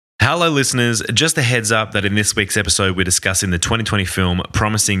Hello, listeners. Just a heads up that in this week's episode, we're discussing the 2020 film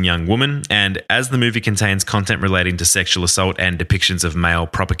Promising Young Woman. And as the movie contains content relating to sexual assault and depictions of male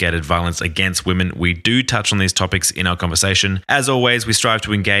propagated violence against women, we do touch on these topics in our conversation. As always, we strive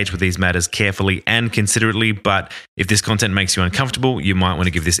to engage with these matters carefully and considerately. But if this content makes you uncomfortable, you might want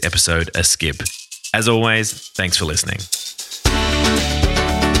to give this episode a skip. As always, thanks for listening.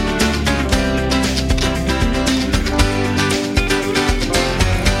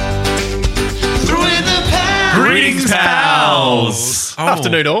 Greetings, pals.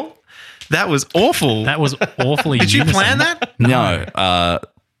 Afternoon, all. That was awful. That was awfully Did you unison. plan that? No,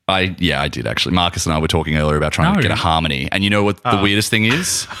 I did actually. Marcus and I were talking earlier about trying to get a harmony. And you know what the weirdest thing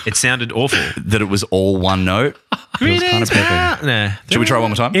is? It sounded awful. That it was all one note. It was kind of perfect. Nah. Should we try one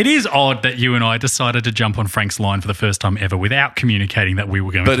more time? It is odd that you and I decided to jump on Frank's line for the first time ever without communicating that we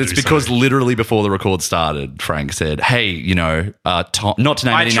were going to But do it's because so. literally before the record started, Frank said, hey, Tom, not to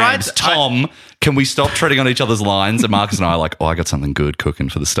name any names, Tom, can we stop treading on each other's lines? And Marcus and I are like, I got something good cooking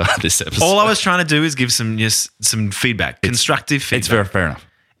for the start of this episode. All I was trying to do is give some feedback, constructive feedback. It's fair enough.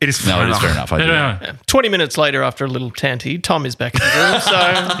 It is fair No, it is enough. fair enough. I do. Yeah. 20 minutes later, after a little tanty, Tom is back in the room,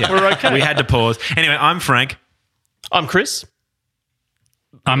 so we're okay. We had to pause. Anyway, I'm Frank. I'm Chris.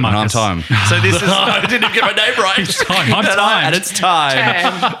 I'm And I'm Marcus. Tom. So this is, I didn't even get my name right. I'm Tom. And it's time.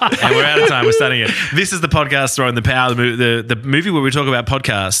 and we're out of time. We're starting it. This is the podcast throwing the power, the movie where we talk about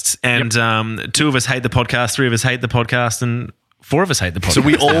podcasts. And 2 of us hate the podcast, 3 of us hate the podcast, and 4 of us hate the podcast. So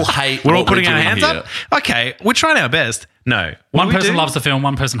we all hate We're all what putting our doing hands here. up? Okay, we're trying our best. No. What One do we person do? loves the film,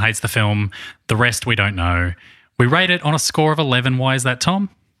 one person hates the film. The rest we don't know. We rate it on a score of 11. Why is that, Tom?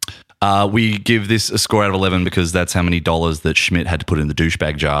 We give this a score out of 11 because that's how many dollars that Schmidt had to put in the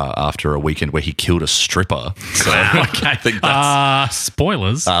douchebag jar after a weekend where he killed a stripper. So I think that's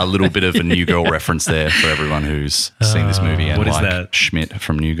Spoilers. a little bit of a New Girl reference there for everyone who's seen this movie and what is like that? Schmidt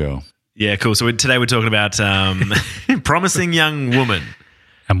from New Girl. Yeah, cool. So today we're talking about Promising Young Woman,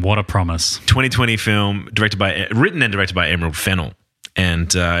 And what a promise. 2020 film written and directed by Emerald Fennell. And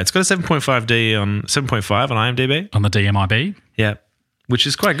it's got a 7.5 on 7.5 on IMDb. On the DMIB. Yeah, which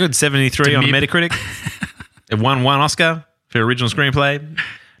is quite good. 73 on Metacritic. It won 1 Oscar for original screenplay.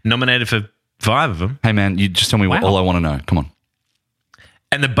 Nominated for 5 of them. Hey man, you just tell me Wow. all I want to know. Come on.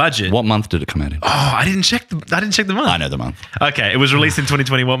 And the budget. What month did it come out in? Oh, I didn't check the month. I know the month. Okay, it was released in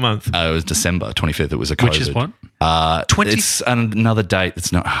 2020. What month? It was December 25th. It was a COVID. Which is what? 20 It's another date.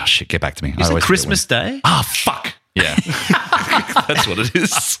 It's not. Oh shit! Get back to me. Is it Christmas Day? Ah, fuck. Yeah, that's what it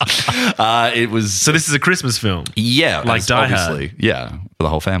is. It was. So this is a Christmas film. Yeah, Like Die Hard. obviously. Yeah, for the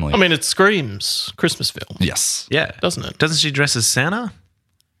whole family. I mean, it screams Christmas film, yes. Yeah. doesn't it? Doesn't she dress as Santa?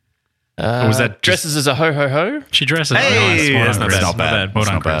 Or was that just- Dresses as a ho-ho-ho? She dresses Hey, nice. Well that's done, not Chris. bad. Well It's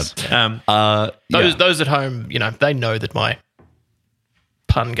done, not bad. Chris. Those at home, they know that my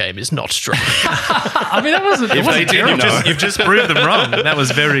pun game is not strong. I mean, that wasn't, it wasn't terrible. You've just proved them wrong. That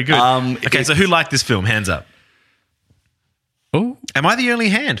was very good. Okay, so who liked this film? Hands up. Oh, Am I the only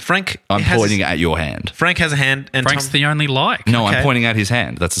hand? Frank I'm has pointing at your hand. Frank has a hand, and Frank's Tom, the only like. No, Okay. I'm pointing at his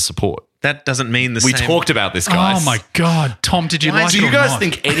hand. That's a support. that doesn't mean the We same. talked about this, guys. Oh my God. Tom, did you Why like do it Do or you guys not?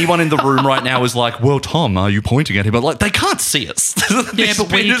 think anyone in the room right now is like, well, Tom, are you pointing at him? But like, they can't see us. Yeah, This but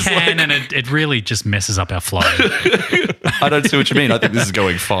bit we is can, like- and it really just messes up our flow. I don't see what you mean. I think this is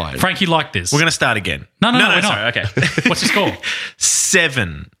going fine. Frank, you like this? We're going to start again. No, we're not. Sorry, okay. What's your score?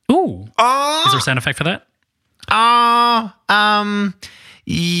 7. Ooh. Is there a sound effect for that? Yeah.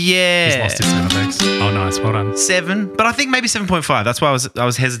 He's lost his sound effects. Oh, nice. Well done. 7, but I think maybe 7.5. That's why I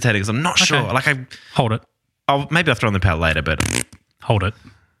was hesitating because I'm not sure. Like Hold it. maybe I'll throw in the pal later, but Hold it.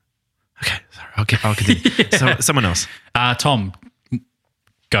 okay. Sorry, I'll continue. So, someone else. Tom,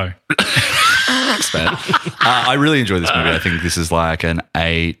 go. Thanks, man. I really enjoyed this movie. I think this is like an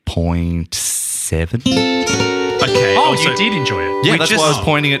 8.7. Okay. Oh, also- you did enjoy it. Yeah, We that's just- why I was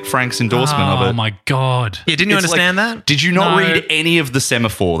pointing at Frank's endorsement of Oh, it. my God. Yeah, didn't you It's understand like, that? Did you not No. read any of the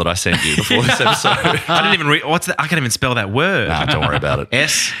semaphore that I sent you before this episode? I didn't even read. What's that? I can't even spell that word. Nah, don't worry about it.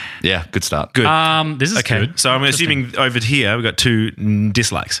 S. Yeah, good start. Good. This is Okay. good. So I'm assuming over here we've got 2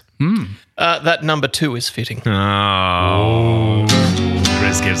 dislikes. That number 2 is fitting. Oh.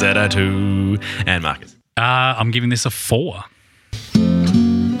 Chris gives that a 2. And Marcus. I'm giving this a 4.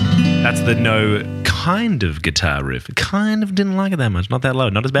 That's the no kind of guitar riff. Kind of didn't like it that much. Not that low.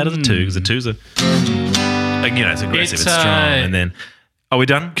 Not as bad as a 2 because a 2's it's aggressive. It's strong. And then, are we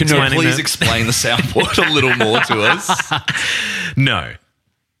done? Can you explaining please that? explain the soundboard a little more to us? No.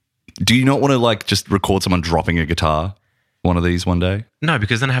 Do you not want to like just record someone dropping a guitar one of these one day? No,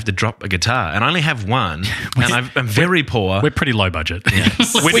 because then I have to drop a guitar. And I only have one. And I'm very poor. We're pretty low budget.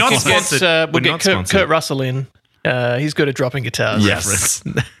 We're not sponsored. We'll We're get not Kurt sponsored. Russell in. He's good at dropping guitars. Yes.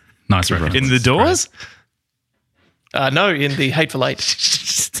 Nice reference. In The Doors? No, in the Hateful Eight.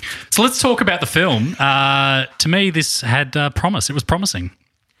 So let's talk about the film. To me, this had promise. It was promising.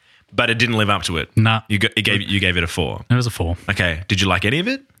 But it didn't live up to it. Nah. You gave it a 4. It was a 4. Okay. Did you like any of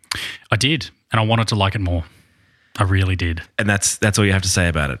it? I did, and I wanted to like it more. I really did. And that's all you have to say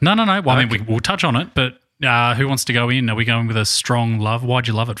about it? No. Well, I mean, we'll touch on it, but who wants to go in? Are we going with a strong love? Why'd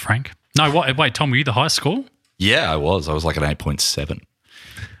you love it, Frank? No, wait, Tom, were you the highest score? Yeah, I was. I was like an 8.7.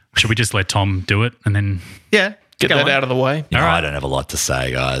 Should we just let Tom do it and then... Yeah. Get that out of the way. You know, All right. I don't have a lot to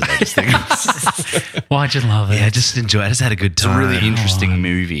say, guys. I just think Why'd you love it? Yeah, just enjoy it. I just had a good it's a time. really interesting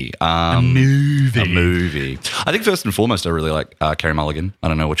movie. A movie. I think first and foremost, I really like Carey Mulligan. I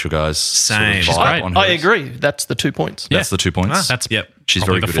don't know what your guys Same. sort She's of vibe great. on I hers. agree. That's the 2 points. That's the 2 points. That's She's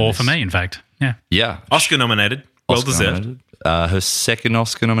probably very the good in 4 for this. me, in fact. Yeah. Yeah. Oscar nominated. Well Oscar deserved. nominated. Her second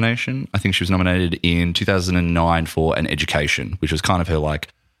Oscar nomination, I think she was nominated in 2009 for An Education, which was kind of her like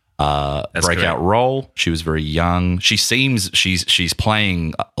breakout role. She was very young. She seems she's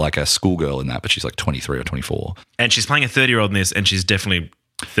playing like a schoolgirl in that, but she's like 23 or 24. And she's playing a 30-year-old in this, and she's definitely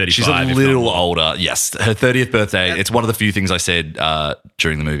 35. She's a if not little more. older. Yes, her 30th birthday. It's one of the few things I said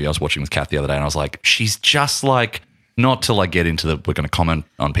during the movie I was watching with Kath the other day, and I was like, she's just like, not to like get into the, we're going to comment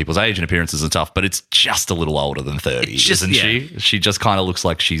on people's age and appearances and stuff, but it's just a little older than 30, isn't she? She just kind of looks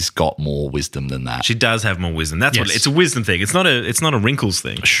like she's got more wisdom than that. She does have more wisdom. That's what Yes. it's a wisdom thing. It's not a wrinkles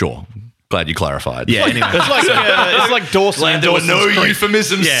thing. Sure. Glad you clarified. Yeah. Anyway, It's like Dawson. Glad and there were Dawson's no Creek.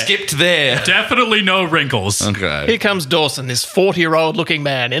 euphemisms Yeah. skipped there. Definitely no wrinkles. Okay. Here comes Dawson, this 40-year-old looking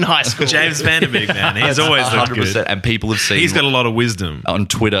man in high school. James Vanderbeek, man, he's always looked 100%. good. And people have seen He's got a lot of wisdom. on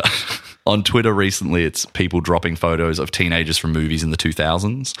Twitter. On Twitter recently, it's people dropping photos of teenagers from movies in the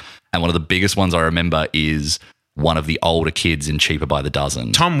 2000s. And one of the biggest ones I remember is one of the older kids in Cheaper by the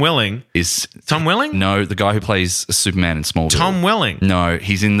Dozen. Tom Welling. Tom Welling? No, the guy who plays Superman in Smallville. Tom Welling. No,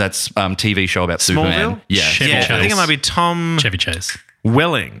 he's in that TV show about Superman. Smallville? Yeah. Chevy Yeah, I Chase. think it might be Tom Chevy Chase.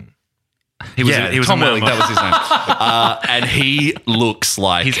 Welling. He was Tom a Welling, that was his name. And he looks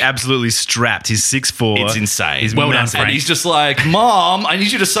like... He's absolutely strapped. He's 6'4". It's insane. He's Well done, massive. Frank. And he's just like, Mom, I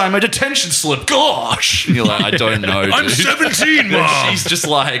need you to sign my detention slip. Gosh. And you're like, I don't know, dude. I'm 17, Mom. She's just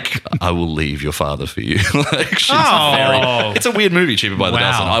like, I will leave your father for you. Like, she's Oh. it's a weird movie, Cheaper by the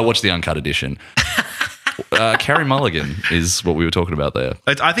Wow. Dozen. I watched the uncut edition. Carey Mulligan is what we were talking about there.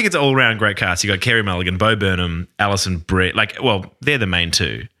 I think it's an all-round great cast. You got Carey Mulligan, Bo Burnham, Alison Brie. They're the main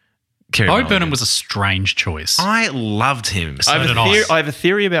two. Carey Bo Mulligan. Burnham was a strange choice. I loved him. I have a I have a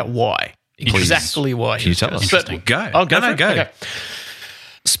theory about why. Exactly why. Can you tell us? Interesting. Go. I'll go. No, for it. go. Okay.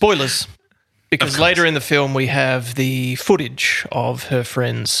 Spoilers. Because later in the film we have the footage of her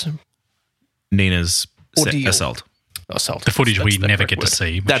friend's Nina's Ordeal. assault. assault. The footage That's we the never correct get to word.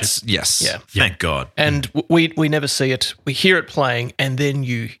 see. Which That's, is, yes. Yeah. Thank God. And we never see it. We hear it playing, and then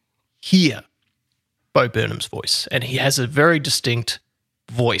you hear Bo Burnham's voice, and he has a very distinct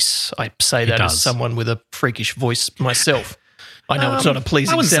voice. I say that as does. someone with a freakish voice myself. I know it's not a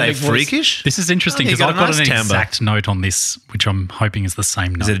pleasing I wouldn't say sounding voice. freakish. This is interesting I think because he I've got a got an nice timbre. exact note on this, which I'm hoping is the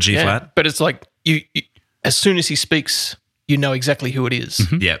same note. Is it a G Yeah, flat? but it's like you as soon as he speaks, you know exactly who it is.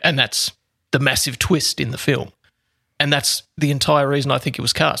 Yeah. And that's the massive twist in the film. And that's the entire reason I think it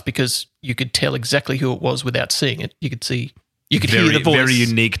was cast, because you could tell exactly who it was without seeing it. You could see, you could hear the voice. Very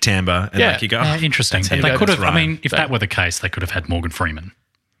unique timbre. And Yeah. like you go, Interesting. him. They could have. That's I mean, right. if that were the case, they could have had Morgan Freeman.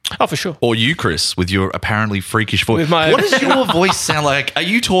 Oh, for sure. Or you, Chris, with your apparently freakish voice. With my- What does your voice sound like? Are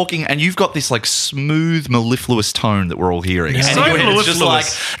you talking and you've got this like smooth, mellifluous tone that we're all hearing? And So in your head it's just like,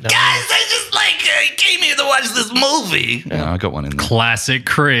 mellifluous. guys, I just like came here to watch this movie. Yeah, I got one in there. Classic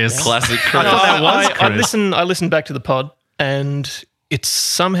Chris. Classic Chris. I listened back to the pod, and it's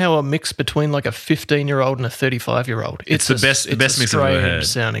somehow a mix between like a 15-year-old and a 35-year-old. It's the best mix I've ever heard.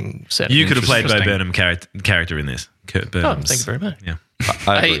 Sounding. You could have played Bo Interesting. Burnham character in this. Kurt Oh, Burnham's. thank you very much. Yeah.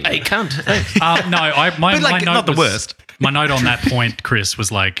 I agree. I can't. Thanks. My But, like, note not the was- worst. My note on that point, Chris,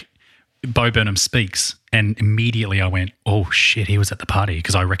 was like, Bo Burnham speaks, and immediately I went, "Oh shit, he was at the party,"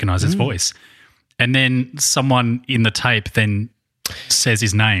 because I recognize his voice. And then someone in the tape then says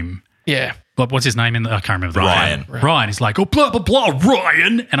his name. Yeah. What's his name? I can't remember. Ryan. Ryan. He's like, "Oh, blah blah blah,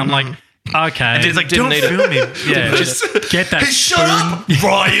 Ryan," and I'm like, "Okay." And it's like, Didn't don't need it. film him. Yeah. just get that. Shut up,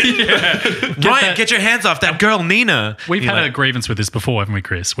 Ryan. Ryan, get your hands off that girl, Nina. We've You're had a like, grievance with this before, haven't we,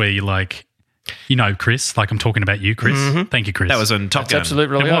 Chris? Where you're like, you know, Chris, like I'm talking about you, Chris. Thank you, Chris. that was on Top That's Gun.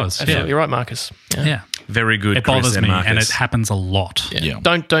 absolutely right. It was, Absolutely yeah. right, Marcus. Yeah. yeah. Very good. It Chris bothers and me, Marcus. and it happens a lot. Yeah.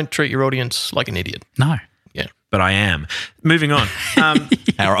 Don't treat your audience like an idiot. No. Yeah. But I am. Moving on.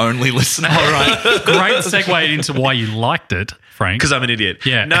 Our only listener. All right. Great segue into why you liked it, Frank. Because I'm an idiot.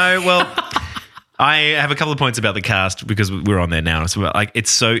 Yeah. No, well, I have a couple of points about the cast because we're on there now. So, like, it's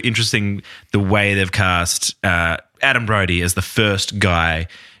so interesting the way they've cast Adam Brody as the first guy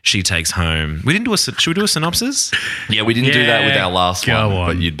she takes home. We didn't do should we do a synopsis? Yeah, we didn't do that with our last one,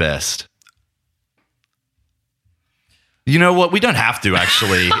 but you'd best. You know what? We don't have to,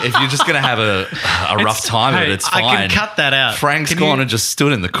 actually. If you're just going to have a rough time of it, it's fine. I can cut that out. Frank's gone and just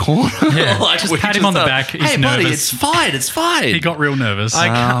stood in the corner. Yeah, just pat him on the back. He's nervous. Buddy, it's fine. It's fine. He got real nervous.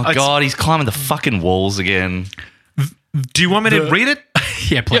 Oh, God, he's climbing the fucking walls again. Do you want me to read it?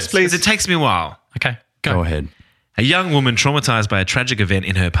 Yeah, please. Yes, please. It takes me a while. Okay, Go ahead. A young woman traumatized by a tragic event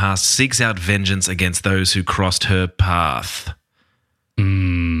in her past seeks out vengeance against those who crossed her path.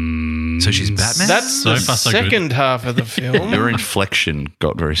 So she's Batman? That's the second half of the film. Your inflection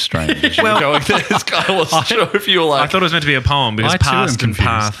got very strange. As you were going there. I wasn't sure if you were like... I thought it was meant to be a poem because past and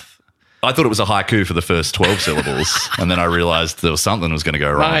path. I thought it was a haiku for the first 12 syllables, and then I realised there was something was going to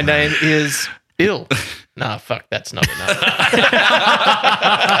go wrong. My name is Bill. Nah, fuck, that's not enough.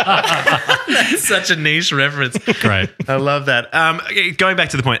 That's such a niche reference. Great. I love that. Going back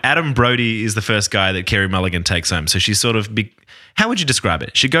to the point, Adam Brody is the first guy that Carey Mulligan takes home. So she's sort of how would you describe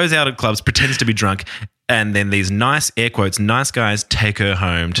it? She goes out at clubs, pretends to be drunk, and then these nice, air quotes, nice guys take her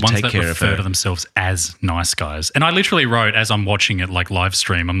home to take care of her. Ones that refer to themselves as nice guys. And I literally wrote, as I'm watching it like live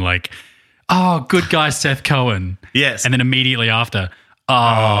stream, I'm like, oh, good guy Seth Cohen. Yes. And then immediately after,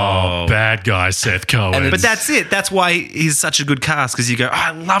 oh, bad guy Seth Cohen. But that's it. That's why he's such a good cast, because you go, oh,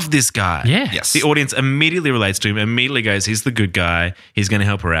 I love this guy. Yeah. Yes. The audience immediately relates to him, immediately goes, he's the good guy. He's going to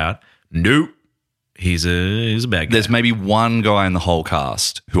help her out. Nope. He's a bad guy. There's maybe one guy in the whole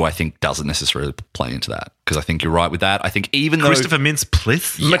cast who I think doesn't necessarily play into that, because I think you're right with that. I think even Christopher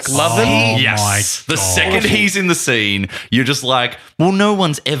Mintz-Plasse? McLovin? Oh, yes. my The God. second he's in the scene, you're just like, well, no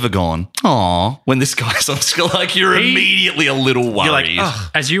one's ever gone, aw, when this guy's on screen. Like, you're immediately a little worried. You're like, oh.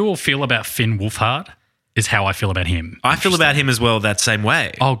 As you all feel about Finn Wolfhard is how I feel about him. I feel about him as well that same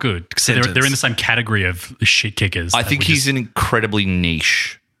way. Oh, good. So Sentence. they're in the same category of shit kickers. I think he's an incredibly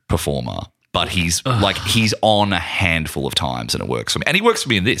niche performer, but he's on a handful of times and it works for me. And he works for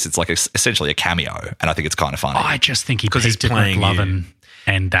me in this. It's like essentially a cameo, and I think it's kind of funny. I just think he 'Cause he's peaked at playing McLovin,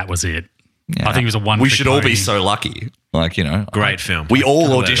 and that was it. Yeah. I think it was a one. We should all be so lucky. Like, you know. Great film. We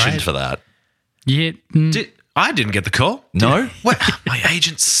all Great. auditioned for that. Yeah. I didn't get the call. No? What? My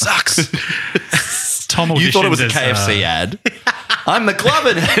agent sucks. Tom auditioned You thought it was a as, KFC ad. I'm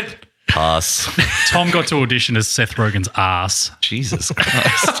McLovin. Pass. Tom got to audition as Seth Rogen's ass. Jesus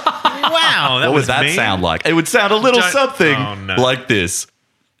Christ. Wow. What would that mean. sound like? It would sound a little Don't- something Oh, no. like this.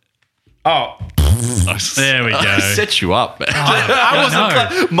 Oh. There we go. I set you up, man. I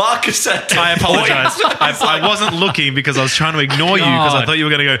wasn't. Marcus at I apologize. I wasn't looking because I was trying to ignore you because I God. thought you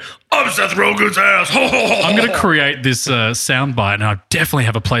were going to go, I'm Seth Rogen's ass. I'm going to create this soundbite, and I definitely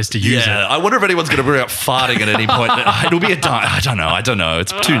have a place to use Yeah, it. I wonder if anyone's going to bring up farting at any point. It'll be I don't know.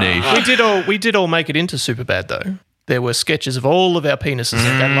 It's too niche. We did all make it into Superbad, though. There were sketches of all of our penises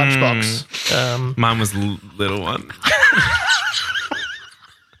at that lunchbox. Mine was little one.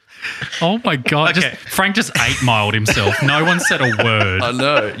 Oh my God! Okay. Frank just 8-miled himself. No one said a word. I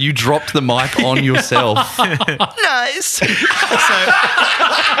know. You dropped the mic on yourself. Nice.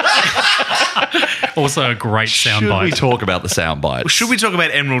 Also, a great Should we soundbite. talk about the soundbite? Should we talk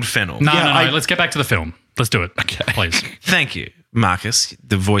about Emerald Fennell? No. Let's get back to the film. Let's do it. Okay, please. Thank you, Marcus,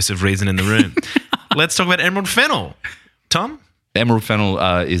 the voice of reason in the room. Let's talk about Emerald Fennell. Tom? Emerald Fennell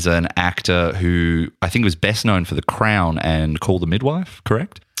is an actor who I think was best known for The Crown and Call the Midwife,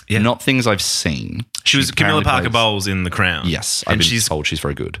 correct? Yeah. Not things I've seen. She was Camilla apparently Parker plays- Bowles in The Crown. Yes, I've and been she's told she's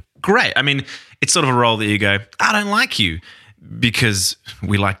very good. great. I mean, it's sort of a role that you go, I don't like you because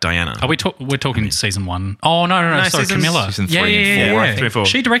we like Diana. Are we we're talking season 1? Oh, no. Sorry, season- Camilla. season yeah, 3 and yeah, 4, yeah, I yeah. 3 and 4.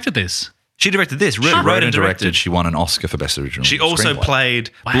 She directed this. She directed this. She wrote and directed. She won an Oscar for Best Original She also Screenplay. played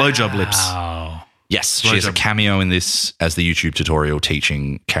Blowjob Lips. Oh. Yes, she has a cameo in this as the YouTube tutorial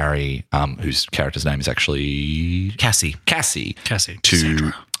teaching Carey, whose character's name is actually Cassie. Cassie.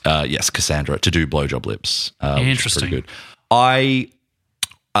 to Cassandra to do Blowjob Lips. Which is Interesting. pretty good. I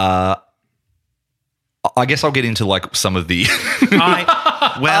guess I'll get into like some of the.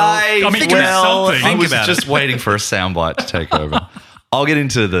 I was about just waiting for a soundbite to take over. I'll get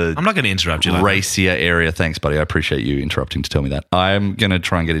into the I'm not going to interrupt you. Like racier area. Thanks, buddy. I appreciate you interrupting to tell me that. I'm going to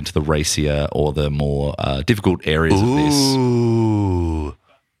try and get into the racier or the more difficult areas of this. Ooh.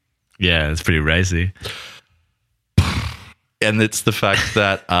 Yeah, it's pretty racy. And it's the fact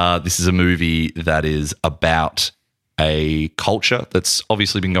that this is a movie that is about a culture that's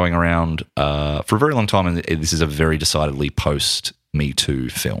obviously been going around for a very long time. And this is a very decidedly post-Me Too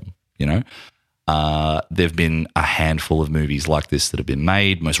film, you know? There have been a handful of movies like this that have been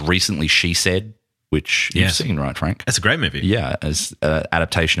made. Most recently, She Said which Yes. you've seen, right, Frank? That's a great movie. Yeah, as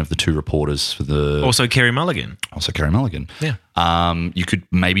adaptation of the two reporters for the Also, Carey Mulligan. Carey Mulligan. Yeah. You could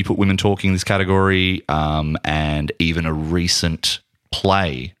maybe put women talking in this category, and even a recent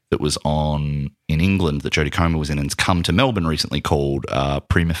play that was on in England that Jodie Comer was in and it's come to Melbourne recently called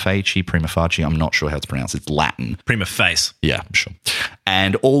Prima Facie. I'm not sure how it's pronounced. It's Latin. Prima Face. Yeah, sure.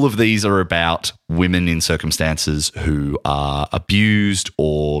 And all of these are about women in circumstances who are abused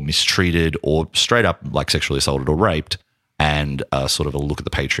or mistreated or straight up like sexually assaulted or raped, and sort of a look at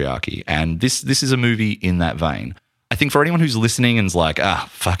the patriarchy. And this is a movie in that vein. I think for anyone who's listening and's like,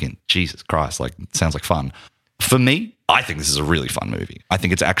 fucking Jesus Christ, like it sounds like fun. For me, I think this is a really fun movie. I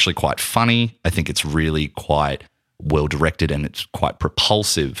think it's actually quite funny. I think it's really quite well directed and it's quite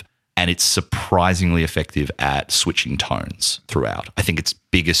propulsive, and it's surprisingly effective at switching tones throughout. I think its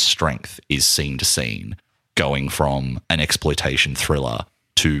biggest strength is scene to scene, going from an exploitation thriller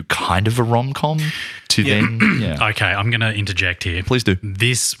to kind of a rom-com to then, yeah. Okay, I'm going to interject here. Please do.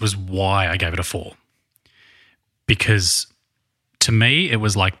 This was why I gave it a 4. Because to me, it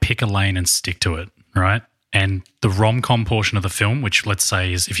was like pick a lane and stick to it, right? And the rom-com portion of the film, which let's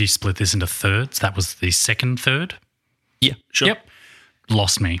say is if you split this into thirds, that was the second third. Yeah, sure. Yep.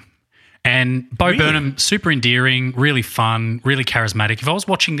 Lost me. And Bo Burnham, super endearing, really fun, really charismatic. If I was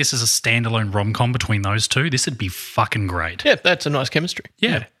watching this as a standalone rom-com between those two, this would be fucking great. Yeah, that's a nice chemistry.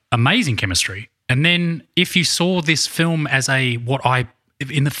 Yeah. Amazing chemistry. And then if you saw this film as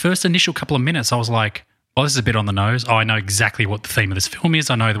in the first initial couple of minutes, I was like, oh, this is a bit on the nose. Oh, I know exactly what the theme of this film is.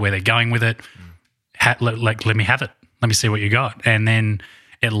 I know where they're going with it. Let me have it. Let me see what you got. And then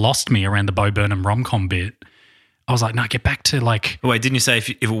it lost me around the Bo Burnham rom-com bit. I was like, no, get back to like... Wait, didn't you say if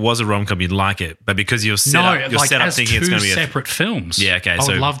it was a rom-com, you'd like it? But because you're set up thinking it's going to be separate films. Yeah, okay. I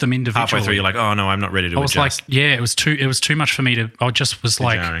would love them individually. Halfway through, you're like, oh, no, I'm not ready to adjust. I was like, yeah, it was too much for me to... I just was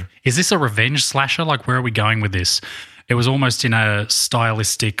like, jarring. Is this a revenge slasher? Like, where are we going with this? It was almost in a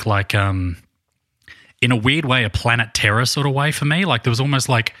stylistic, like, in a weird way, a Planet Terror sort of way for me. Like, there was almost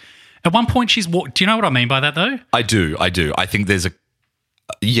like... At one point, she's walked... Do you know what I mean by that, though? I do. I think there's a...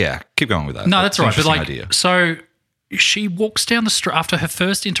 Yeah, keep going with that. No, that's right. But like, idea. So she walks down the street after her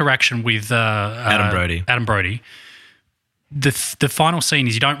first interaction with Adam Brody. The final scene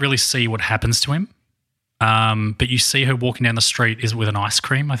is you don't really see what happens to him, but you see her walking down the street is with an ice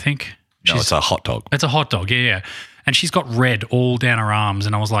cream, I think. No, it's a hot dog. It's a hot dog, yeah. And she's got red all down her arms,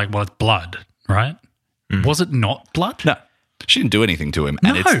 and I was like, well, it's blood, right? Was it not blood? No. She didn't do anything to him.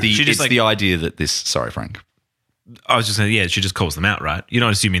 And No, it's the idea that this... Sorry, Frank. I was just saying, yeah, she just calls them out, right? You're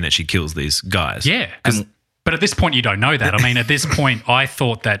not assuming that she kills these guys. Yeah. But at this point, you don't know that. I mean, at this point, I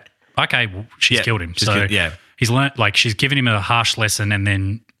thought that, okay, well, she's killed him. So he's learned, like, she's given him a harsh lesson, and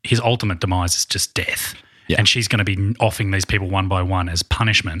then his ultimate demise is just death. Yeah. And she's going to be offing these people one by one as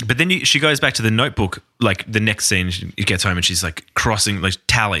punishment. But then she goes back to the notebook, like the next scene, she gets home and she's like crossing, like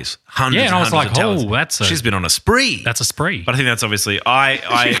tallies, hundreds and hundreds of tallies. She's been on a spree. That's a spree. But I think that's obviously, I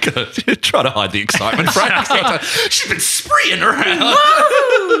try to hide the excitement, Frank. She's been spreeing around.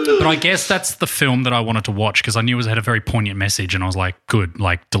 But I guess that's the film that I wanted to watch because I knew it had a very poignant message, and I was like, good,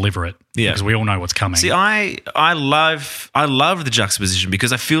 like deliver it. Yeah. Because we all know what's coming. See, I love the juxtaposition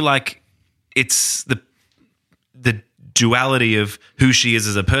because I feel like it's the duality of who she is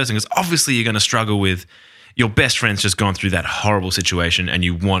as a person, because obviously you're going to struggle with your best friend's just gone through that horrible situation, and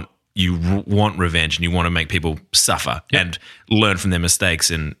you want revenge, and you want to make people suffer and learn from their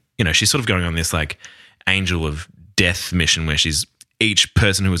mistakes. And she's sort of going on this like angel of death mission where she's each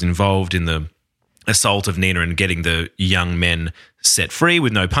person who was involved in the assault of Nina and getting the young men set free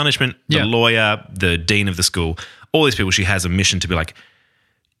with no punishment, the lawyer, the dean of the school, all these people. She has a mission to be like,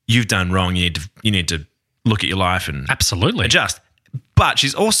 you've done wrong. You need to look at your life and absolutely adjust. But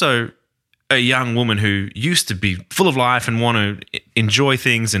she's also a young woman who used to be full of life and want to enjoy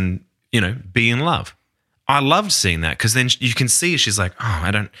things and, be in love. I loved seeing that because then you can see she's like, oh,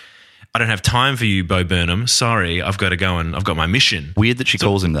 I don't have time for you, Bo Burnham. Sorry, I've got to go and I've got my mission. Weird that she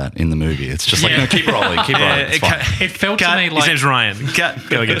calls him that in the movie. It's just like, no, keep rolling. It felt to me like... His name's Ryan.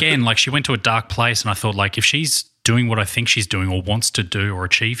 Go again, like she went to a dark place, and I thought like if she's doing what I think she's doing or wants to do or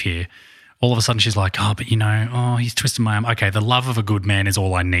achieve here, all of a sudden she's like, oh, but he's twisted my arm. Okay, the love of a good man is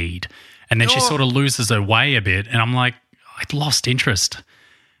all I need. And then she sort of loses her way a bit, and I'm like, I'd lost interest.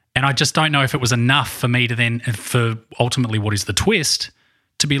 And I just don't know if it was enough for me to then, for ultimately what is the twist,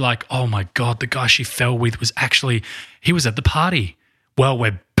 to be like, oh my God, the guy she fell with he was at the party. Well,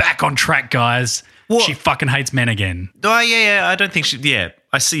 we're back on track, guys. What? She fucking hates men again. Oh, yeah, I don't think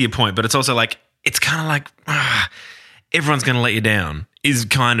I see your point, but it's also like, it's kind of like, everyone's going to let you down is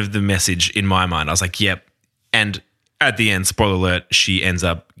kind of the message in my mind. I was like, yep. And at the end, spoiler alert, she ends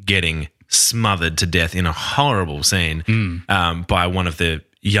up getting smothered to death in a horrible scene by one of the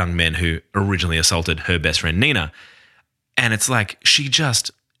young men who originally assaulted her best friend, Nina. And it's like she just,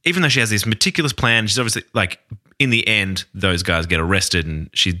 even though she has this meticulous plan, she's obviously like, in the end, those guys get arrested and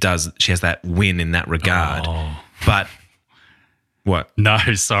she has that win in that regard. Oh. But what? No,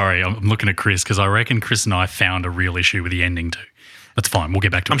 sorry. I'm looking at Chris because I reckon Chris and I found a real issue with the ending too. That's fine. We'll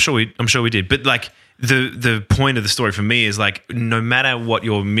get back to it. I'm sure we did. But like the point of the story for me is like, no matter what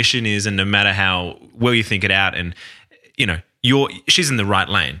your mission is and no matter how well you think it out, and you know, she's in the right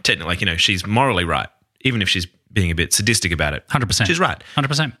lane. Technically, like, you know, she's morally right, even if she's being a bit sadistic about it. 100%. She's right.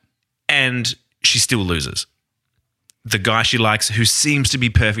 100%. And she still loses. The guy she likes, who seems to be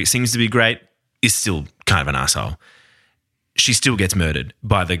perfect, seems to be great, is still kind of an asshole. She still gets murdered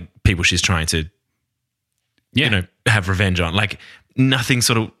by the people she's trying to, you know, have revenge on. Like, nothing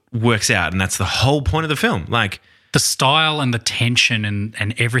sort of works out, and that's the whole point of the film. Like, the style and the tension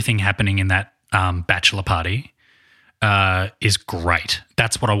and everything happening in that bachelor party is great.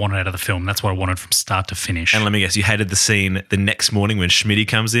 That's what I wanted out of the film. That's what I wanted from start to finish. And let me guess, you hated the scene the next morning when Schmitty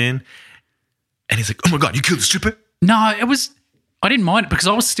comes in and he's like, "Oh my God, you killed the stripper?" No, I didn't mind it because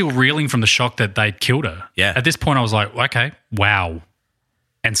I was still reeling from the shock that they'd killed her. Yeah. At this point, I was like, okay, wow.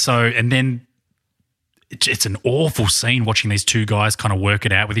 And then it's an awful scene watching these two guys kind of work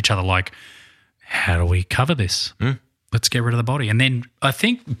it out with each other, like, how do we cover this? Let's get rid of the body. And then I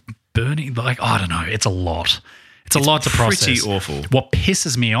think burning, like, I don't know, it's a lot. It's a lot to process. Pretty awful. What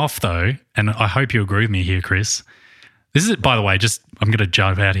pisses me off, though, and I hope you agree with me here, Chris, this is, by the way, I'm going to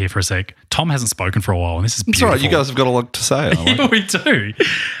jump out here for a sec. Tom hasn't spoken for a while, and this is beautiful. It's all right. You guys have got a lot to say. I like Yeah, we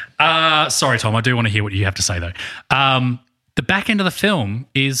do. Sorry, Tom. I do want to hear what you have to say, though. The back end of the film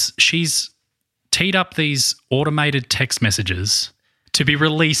is she's teed up these automated text messages to be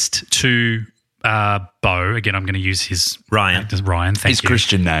released to Bo. Again, I'm going to use his Ryan. Ryan, thank his you.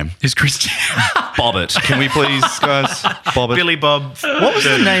 Christian name. His Christian. Bobbit. Can we please, guys? Bobbit. Billy Bob. What was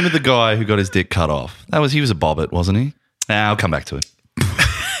the name of the guy who got his dick cut off? He was a Bobbit, wasn't he? I'll come back to it.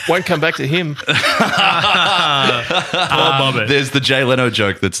 Won't come back to him. There's the Jay Leno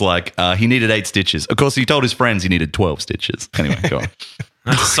joke that's like, he needed 8 stitches. Of course, he told his friends he needed 12 stitches. Anyway, go on.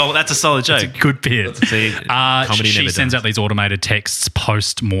 That's a solid joke. It's a good bit. See, comedy she never sends does. out these automated texts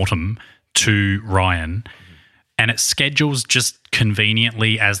post-mortem to Ryan, and it schedules just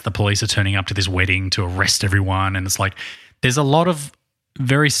conveniently as the police are turning up to this wedding to arrest everyone. And it's like, there's a lot of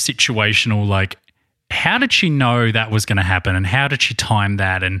very situational, like, how did she know that was going to happen and how did she time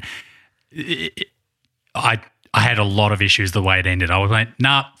that? And I had a lot of issues the way it ended. I was like,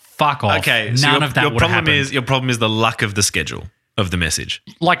 nah, fuck off. Okay, so None of that would happen. Your problem is the luck of the schedule of the message.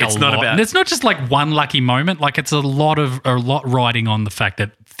 Like, it's a not lot. about. And it's not just like one lucky moment. Like, it's a lot riding on the fact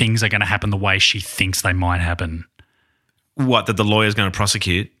that things are going to happen the way she thinks they might happen. What, that the lawyer's going to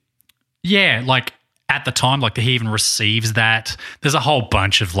prosecute? Yeah, like at the time, like he even receives that. There's a whole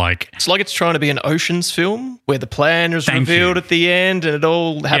bunch of like. It's like it's trying to be an Ocean's film where the plan is Thank revealed you. at the end and it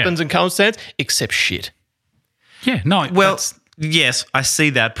all happens in coincidence, except shit. Yeah, no. Well, yes, I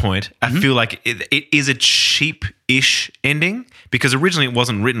see that point. I feel like it is a cheap-ish ending because originally it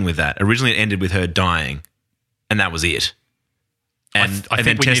wasn't written with that. Originally it ended with her dying, and that was it. And, I and think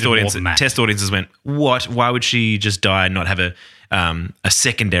then we needed more than that. test audiences went, what? Why would she just die and not have a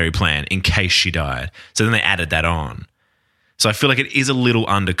secondary plan in case she died? So then they added that on. So I feel like it is a little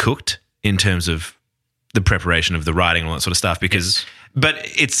undercooked in terms of the preparation of the writing and all that sort of stuff because, but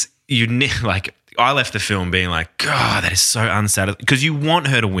it's, like, I left the film being like, God, that is so unsatisfying because you want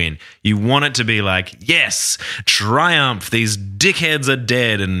her to win. You want it to be like, yes, triumph. These dickheads are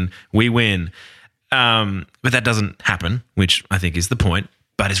dead and we win. But that doesn't happen, which I think is the point.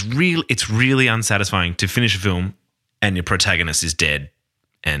 But it's really unsatisfying to finish a film and your protagonist is dead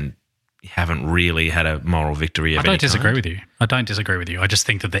and you haven't really had a moral victory. I don't disagree with you. I just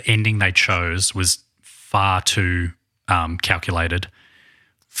think that the ending they chose was far too calculated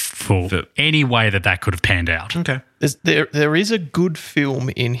for any way that could have panned out. Okay. There is a good film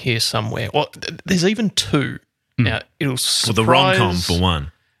in here somewhere. Well, there's even 2. Now, it'll surprise... Well, the rom-com for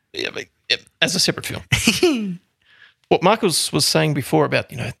one. Yeah, but, as a separate film. What Michael was saying before about,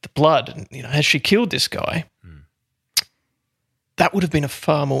 the blood and, has she killed this guy? That would have been a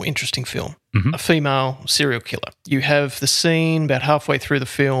far more interesting film. A female serial killer. You have the scene about halfway through the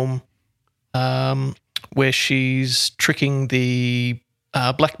film where she's tricking the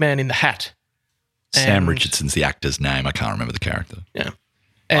black man in the hat. Sam Richardson's the actor's name. I can't remember the character. Yeah.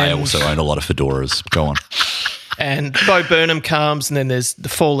 I also own a lot of fedoras. Go on. And Bo Burnham comes and then there's the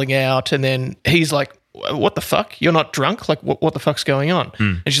falling out and then he's like, what the fuck? You're not drunk? Like, what the fuck's going on?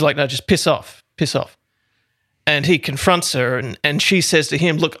 And she's like, no, just piss off. And he confronts her and she says to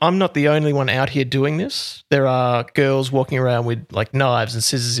him, look, I'm not the only one out here doing this. There are girls walking around with like knives and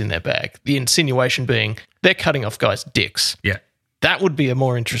scissors in their bag. The insinuation being they're cutting off guys' dicks. Yeah. That would be a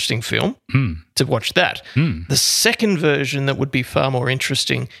more interesting film to watch that. The second version that would be far more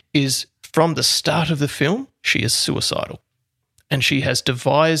interesting is from the start of the film, she is suicidal. And she has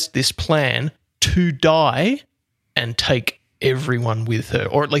devised this plan to die and take everyone with her,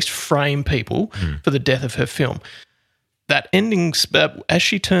 or at least frame people for the death of her film. That ending, as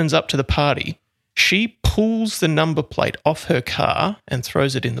she turns up to the party, she pulls the number plate off her car and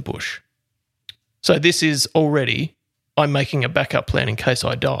throws it in the bush. So this is already, I'm making a backup plan in case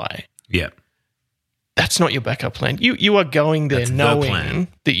I die. Yeah. That's not your backup plan. You are going there That's the knowing plan.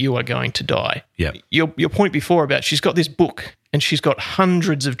 that you are going to die. Yeah. Your point before about she's got this book and she's got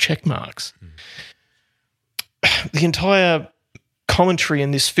hundreds of check marks. The entire commentary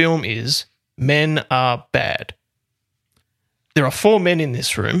in this film is men are bad. There are 4 men in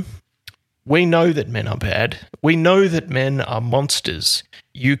this room. We know that men are bad. We know that men are monsters.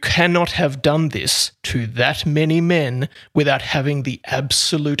 You cannot have done this to that many men without having the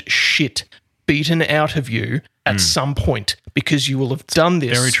absolute shit beaten out of you at some point, because you will have done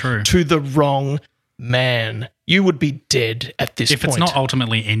this Very true. to the wrong man. You would be dead at this If point. it's not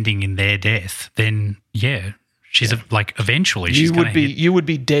ultimately ending in their death, then yeah, she's eventually she's you would gonna be hit. you would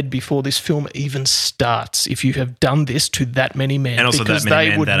be dead before this film even starts if you have done this to that many men, And also that because many they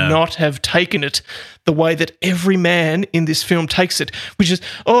men would that are- not have taken it the way that every man in this film takes it, which is,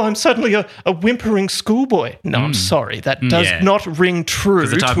 oh, I'm suddenly a whimpering schoolboy. No, I'm sorry, that does Yeah. not ring true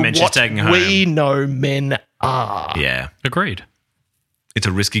the type of to men she's what taking we know men are. Yeah. Agreed. It's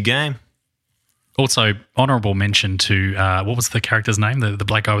a risky game. Also, honourable mention to what was the character's name? The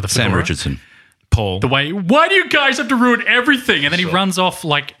black guy with the Sam fedora? Richardson. Paul. The way, why do you guys have to ruin everything? And then he runs off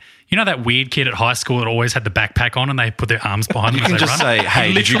like, you know that weird kid at high school that always had the backpack on and they put their arms behind You them can as they just run? say, hey,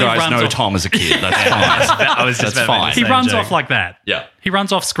 He did you literally guys runs know off- Tom as a kid? That's fine. I was just That's about to fine. make He the same runs joke. off like that. Yeah. He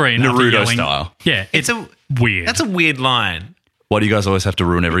runs off screen after Naruto yelling. style. Yeah, it's weird. That's a weird line. Why do you guys always have to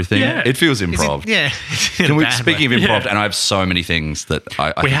ruin everything? Yeah. It feels improv. Yeah. Can we, speaking of improv, and I have so many things that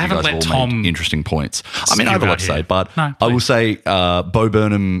I We think haven't you guys let have all Tom made interesting points. I mean, I have a spew lot out to say, here. but No, I will please. say Bo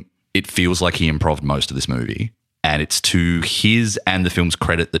Burnham, it feels like he improved most of this movie, and it's to his and the film's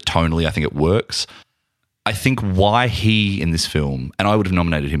credit that tonally I think it works. I think why he in this film, and I would have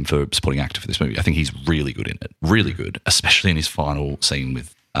nominated him for supporting actor for this movie, I think he's really good in it, really good, especially in his final scene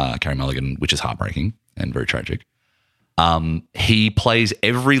with Carey Mulligan, which is heartbreaking and very tragic. He plays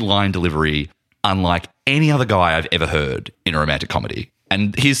every line delivery unlike any other guy I've ever heard in a romantic comedy.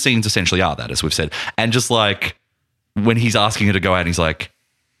 And his scenes essentially are that, as we've said. And just like when he's asking her to go out, he's like,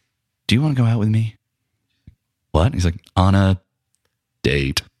 do you want to go out with me? What? And he's like, on a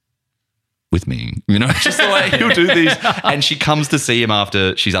date with me. You know, just the way he'll do these. And she comes to see him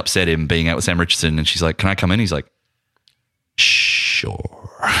after she's upset him being out with Sam Richardson. And she's like, can I come in? He's like, sure.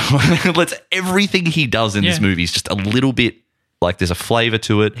 Let's everything he does in this Yeah. movie is just a little bit like there's a flavor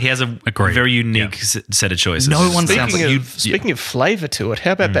to it. He has a Agreed. very unique set of choices. No one sounds Speaking like of, speaking of flavour to it,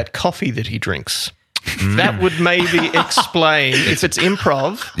 how about that coffee that he drinks? That would maybe explain, if it's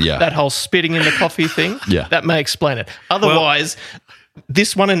improv, Yeah. that whole spitting in the coffee thing, Yeah. that may explain it. Otherwise,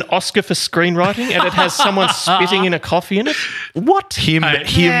 this won an Oscar for screenwriting and it has someone spitting in a coffee in it? What? Him okay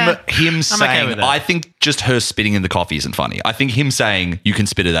saying, with that. I think just her spitting in the coffee isn't funny. I think him saying, you can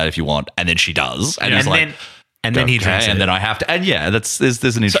spit it out if you want, and then she does. And he's And like, then he okay, drinks and it. then I have to. And yeah, there's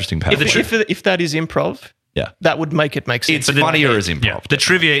an interesting pattern. If that is improv, Yeah. that would make it make sense. It's funnier as improv. Yeah. The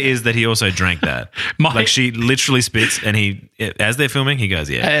trivia is that he also drank that. Like she literally spits, and he, as they're filming, he goes,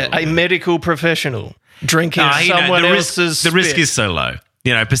 "Yeah." A medical professional drinking Ah, you know, someone the risk, else's the risk spit. is so low.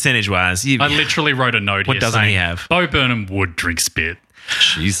 You know, percentage wise, I literally wrote a note What here doesn't he saying, have? Bo Burnham would drink spit.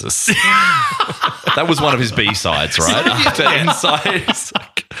 Jesus. That was one of his B-sides, right? After Inside. It's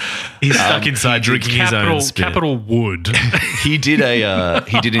like- he's stuck inside drinking his own spit. Capital would. he did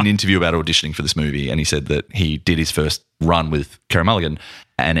an interview about auditioning for this movie, and he said that he did his first run with Carey Mulligan,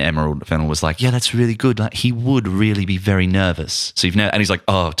 and Emerald Fennell was like, "Yeah, that's really good. Like, he would really be very nervous." So and he's like,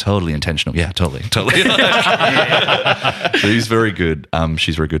 "Oh, totally intentional. Yeah, totally." So he's very good.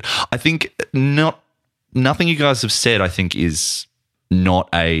 She's very good. I think nothing you guys have said, I think, is not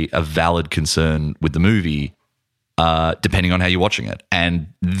a valid concern with the movie. Depending on how you're watching it. And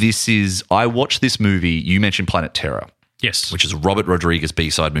I watched this movie, you mentioned Planet Terror, Yes. which is a Robert Rodriguez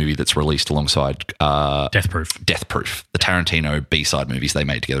B-side movie that's released alongside Death Proof. Death Proof, the Tarantino B-side movies they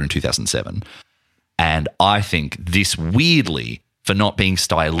made together in 2007. And I think this weirdly, for not being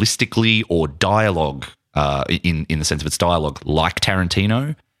stylistically or dialogue, in the sense of its dialogue, like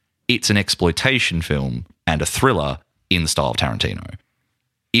Tarantino, It's an exploitation film and a thriller in the style of Tarantino.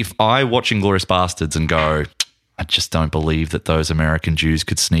 If I watch Inglourious Bastards and go, I just don't believe that those American Jews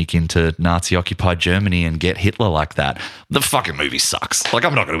could sneak into Nazi-occupied Germany and get Hitler like that, the fucking movie sucks. Like,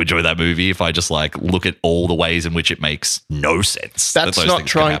 I'm not going to enjoy that movie if I just like look at all the ways in which it makes no sense. That's not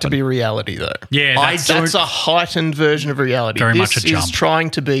trying to be reality, though. Yeah, that's a heightened version of reality. Very much a This jump. is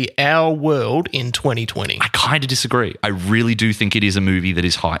trying to be our world in 2020. I kind of disagree. I really do think it is a movie that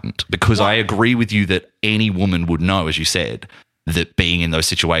is heightened because I agree with you that any woman would know, as you said, that being in those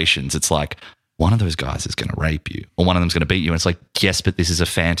situations, it's like, one of those guys is going to rape you or one of them's going to beat you. And it's like, yes, but this is a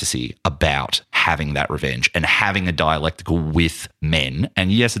fantasy about having that revenge and having a dialectical with men.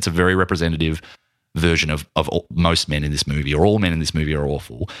 And yes, it's a very representative version of most men in this movie, or all men in this movie are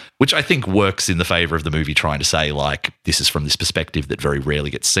awful, which I think works in the favor of the movie trying to say, like, this is from this perspective that very rarely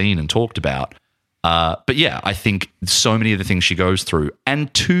gets seen and talked about. But yeah, I think so many of the things she goes through,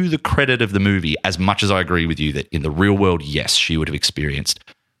 and to the credit of the movie, as much as I agree with you that in the real world, yes, she would have experienced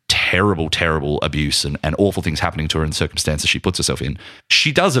terrible abuse and awful things happening to her in the circumstances she puts herself in.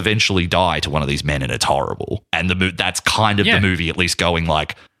 She does eventually die to one of these men, and it's horrible. And that's kind of the movie at least going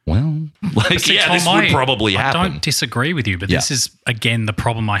like, well, like, See, yeah, Tom, this would probably happen. I don't disagree with you, but this is, again, the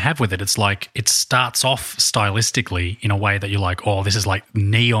problem I have with it. It's like it starts off stylistically in a way that you're like, oh, this is like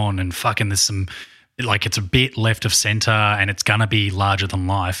neon and fucking there's some, like it's a bit left of center and it's going to be larger than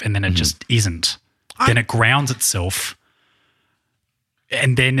life, and then it just isn't. Then it grounds itself.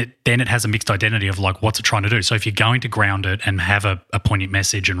 And then it has a mixed identity of like, what's it trying to do? So if you're going to ground it and have a poignant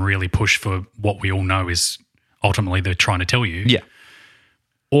message and really push for what we all know is ultimately they're trying to tell you. Yeah.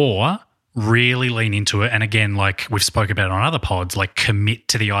 Or really lean into it. And again, like we've spoken about it on other pods, like commit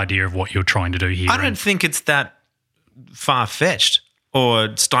to the idea of what you're trying to do here. I don't think it's that far-fetched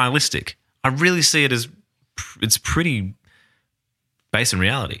or stylistic. I really see it as it's pretty based in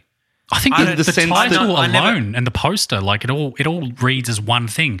reality. I think the title alone and the poster, like it all reads as one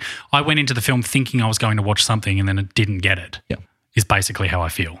thing. I went into the film thinking I was going to watch something and then it didn't get it. Yeah. Is basically how I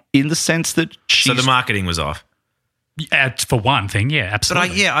feel. In the sense that So the marketing was off. For one thing, yeah,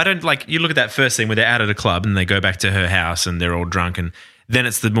 absolutely. But I don't like, you look at that first scene where they're out at a club and they go back to her house and they're all drunk, and then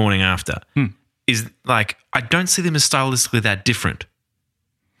it's the morning after. Is like, I don't see them as stylistically that different.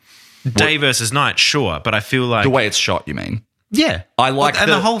 Day versus night, sure, but I feel like the way it's shot, you mean? Yeah. I like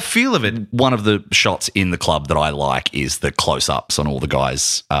the whole feel of it. One of the shots in the club that I like is the close-ups on all the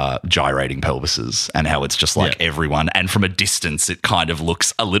guys gyrating pelvises and how it's just like everyone. And from a distance, it kind of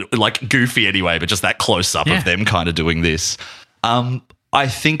looks a little like goofy anyway, but just that close-up of them kind of doing this. I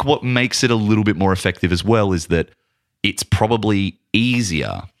think what makes it a little bit more effective as well is that it's probably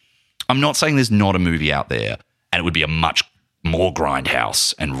easier. I'm not saying there's not a movie out there and it would be a much more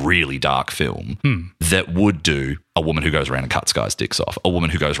grindhouse and really dark film that would do a woman who goes around and cuts guys' dicks off, a woman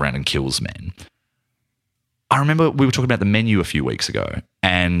who goes around and kills men. I remember we were talking about The Menu a few weeks ago,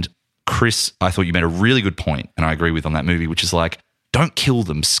 and Chris, I thought you made a really good point, and I agree with on that movie, which is like, don't kill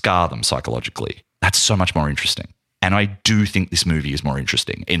them, scar them psychologically. That's so much more interesting. And I do think this movie is more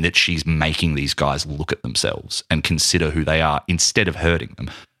interesting in that she's making these guys look at themselves and consider who they are instead of hurting them.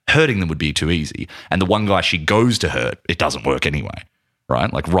 Hurting them would be too easy. And the one guy she goes to hurt, it doesn't work anyway,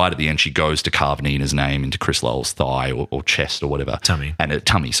 right? Like right at the end, she goes to carve Nina's name into Chris Lowell's thigh or chest or whatever. Tummy. And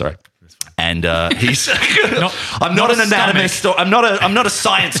tummy, sorry. And he's I'm not an anatomist. I'm not a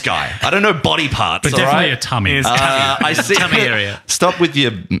science guy. I don't know body parts. But definitely a tummy. I see tummy area. Stop with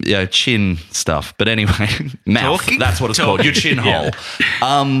your chin stuff. But anyway, mouth. Talking? That's what it's called. Your chin hole.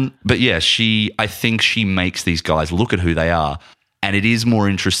 But yeah, I think she makes these guys look at who they are. And it is more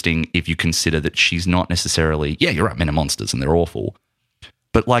interesting if you consider that she's not necessarily, yeah, you're right, men are monsters and they're awful.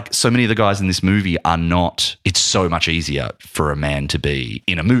 But like so many of the guys in this movie are not, it's so much easier for a man to be,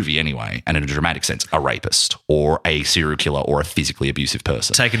 in a movie anyway, and in a dramatic sense, a rapist or a serial killer or a physically abusive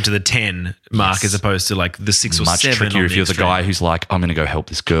person. Taken to the 10 mark as opposed to like the 6 or much 7. Much trickier if you're the guy who's like, I'm going to go help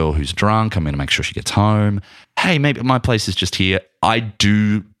this girl who's drunk. I'm going to make sure she gets home. Hey, maybe my place is just here.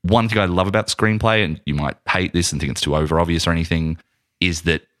 One thing I love about the screenplay, and you might hate this and think it's too over obvious or anything, is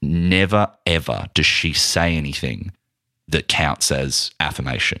that never ever does she say anything that counts as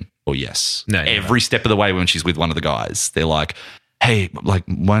affirmation or yes. No, every step of the way when she's with one of the guys, they're like, hey, like,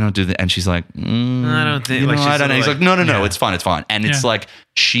 why not do that? And she's like, I don't think. Like, I don't know. He's like, no, yeah. it's fine. And it's like,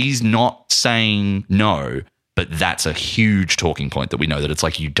 she's not saying no, but that's a huge talking point that we know that it's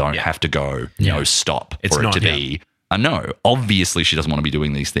like, you don't have to go, no, stop It's for not, it to be a no. Obviously, she doesn't want to be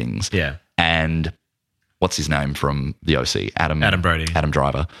doing these things. Yeah. And what's his name from the OC? Adam Brody. Adam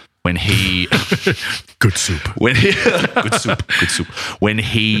Driver. when he Good soup. when he, good soup. When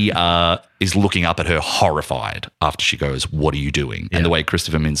he is looking up at her horrified after she goes, "What are you doing?" And the way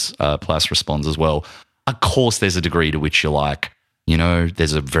Christopher Mintz-Plasse responds as well. Of course, there's a degree to which you're like,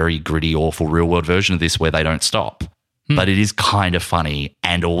 there's a very gritty, awful real world version of this where they don't stop. But it is kind of funny,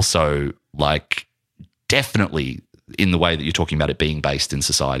 and also like definitely in the way that you're talking about it being based in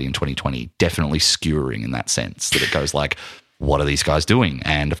society in 2020, definitely skewering in that sense that it goes like, what are these guys doing?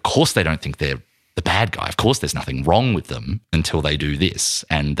 And of course they don't think they're the bad guy. Of course there's nothing wrong with them until they do this,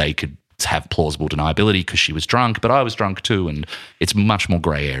 and they could have plausible deniability because she was drunk, but I was drunk too, and it's much more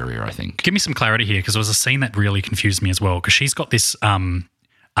grey area, I think. Give me some clarity here, because there was a scene that really confused me as well, because she's got this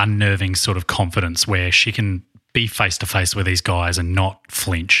unnerving sort of confidence where she can be face-to-face with these guys and not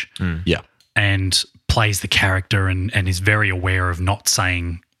flinch. Yeah. And plays the character and is very aware of not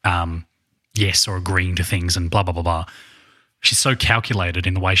saying yes or agreeing to things and blah, blah, blah, blah. She's so calculated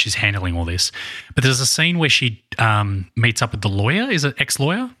in the way she's handling all this. But there's a scene where she meets up with the lawyer. Is it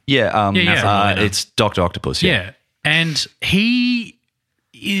ex-lawyer? Yeah. It's Dr. Octopus. Yeah. And he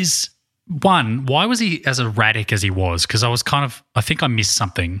is, why was he as erratic as he was? Because I think I missed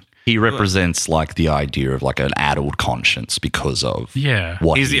something. He represents like the idea of like an addled conscience because of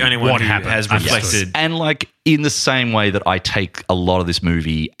what he's the only one who has reflected. Yes. And like in the same way that I take a lot of this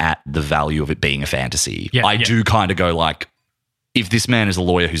movie at the value of it being a fantasy, I do kind of go like, if this man is a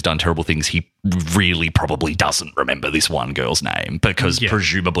lawyer who's done terrible things, he really probably doesn't remember this one girl's name because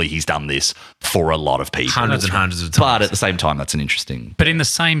presumably he's done this for a lot of people. Hundreds and hundreds of times. But at the same time, that's an interesting... But in the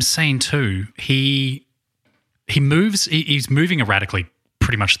same scene too, he's moving erratically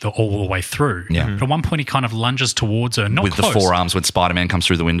pretty much all the way through. Yeah. But at one point he kind of lunges towards her, not with close. the forearms when Spider-Man comes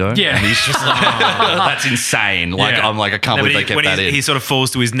through the window. Yeah. And he's just like, that's insane. Like, I'm like, I can't believe they kept that in. He sort of falls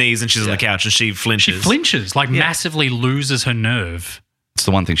to his knees and she's on the couch and she flinches. She flinches, massively loses her nerve. It's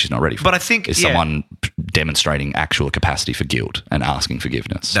the one thing she's not ready for. But I think is someone demonstrating actual capacity for guilt and asking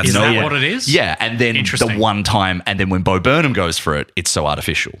forgiveness. Is that what it is? Yeah, and then the one time, and then when Bo Burnham goes for it, it's so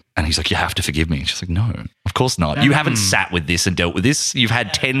artificial. And he's like, you have to forgive me. And she's like, no, of course not. You haven't sat with this and dealt with this. You've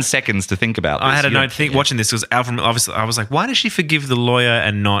had 10 seconds to think about this. I had a note watching this because Alfred, obviously, I was like, why does she forgive the lawyer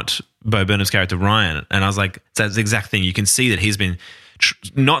and not Bo Burnham's character, Ryan? And I was like, that's the exact thing. You can see that he's been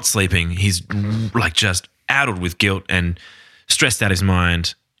not sleeping. He's like just addled with guilt and stressed out his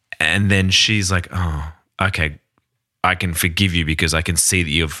mind. And then she's like, oh, okay, I can forgive you because I can see that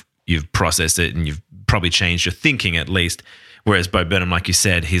you've processed it and you've probably changed your thinking at least. Whereas Bo Burnham, like you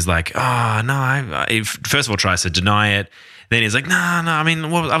said, he's like, oh, no, I first of all tries to deny it. Then he's like, no, I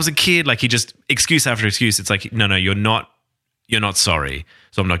mean, well, I was a kid. Like he just, excuse after excuse. It's like, no, you're not sorry,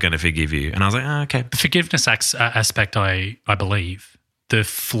 so I'm not going to forgive you. And I was like, oh, okay. The forgiveness aspect, I believe. The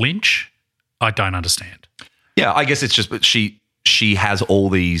flinch, I don't understand. Yeah, I guess it's just, but she has all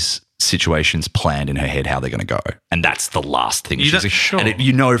these situations planned in her head how they're going to go, and that's the last thing. And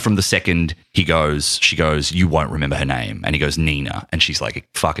from the second she goes, you won't remember her name, and he goes, Nina, and she's like,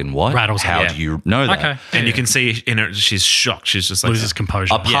 fucking what? Rattles. How do you know that? Okay. And you can see in her, she's shocked. She's just like loses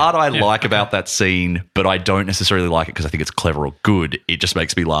composure. A part I like about that scene, but I don't necessarily like it because I think it's clever or good. It just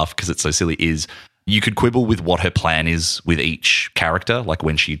makes me laugh because it's so silly. Is you could quibble with what her plan is with each character, like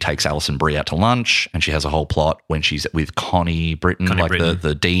when she takes Alison Brie out to lunch and she has a whole plot when she's with Connie Britton,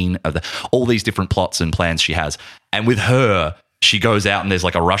 the dean of all these different plots and plans she has. And with her, she goes out and there's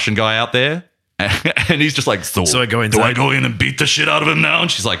like a Russian guy out there and he's just like, so I go in and beat the shit out of him now?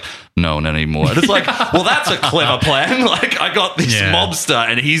 And she's like, no, not anymore. And it's like, well, that's a clever plan. Like, I got this mobster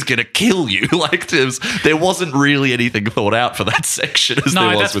and he's going to kill you. Like, there wasn't really anything thought out for that section as there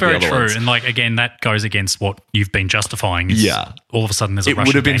was that's with very the other true. ones. And like, again, that goes against what you've been justifying. All of a sudden there's a Russian. It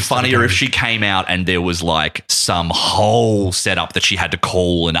would have been gangster funnier if she came out and there was like some whole setup that she had to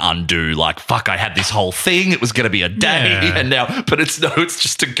call and undo. Like, fuck, I had this whole thing. It was going to be a day. Yeah. And now, but it's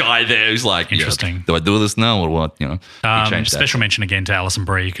just a guy there who's like, interesting. Do I do this now or what? You know, special mention again to Alison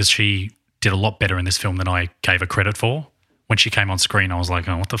Brie because she did a lot better in this film than I gave her credit for. When she came on screen, I was like,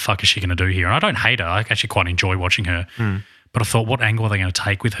 oh, what the fuck is she going to do here? And I don't hate her. I actually quite enjoy watching her. But I thought, what angle are they going to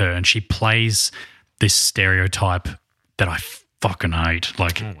take with her? And she plays this stereotype that I fucking hate.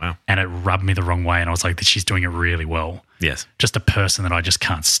 Like, and it rubbed me the wrong way. And I was like, she's doing it really well. Yes. Just a person that I just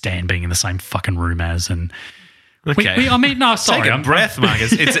can't stand being in the same fucking room as. And okay. Sorry. Take a breath,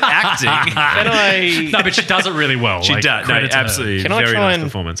 Marcus. It's acting. No, but she does it really well. She does. No, absolutely. Can I very try nice and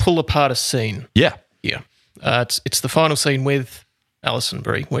performance. pull apart a scene? Yeah. Yeah. It's the final scene with Alison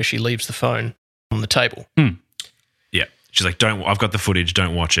Brie where she leaves the phone on the table. Yeah. She's like, I've got the footage,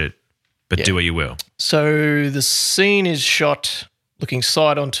 don't watch it, but do what you will. So the scene is shot looking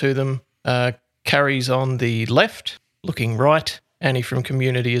side onto them. Carrie's on the left, looking right, Annie from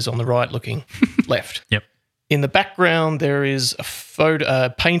Community is on the right looking left. Yep. In the background, there is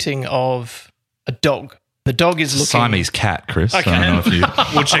a painting of a dog. The dog is looking... Siamese cat, Chris. Okay. I don't know if you...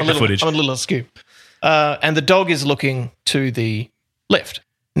 We'll check the footage. I'm a little askew. And the dog is looking to the left.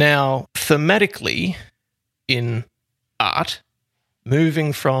 Now, thematically, in art,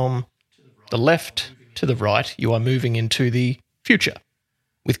 moving from the left to the right, you are moving into the future.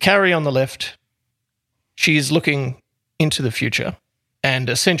 With Carey on the left, she is looking into the future, and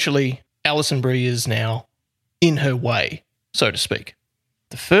essentially Alison Brie is now in her way, so to speak.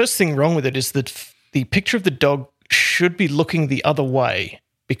 The first thing wrong with it is that the picture of the dog should be looking the other way,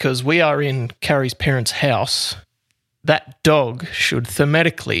 because we are in Carey's parents' house. That dog should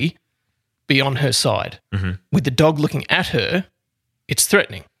thematically be on her side. Mm-hmm. With the dog looking at her, it's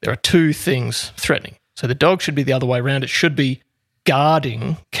threatening. There are two things threatening. So the dog should be the other way around. It should be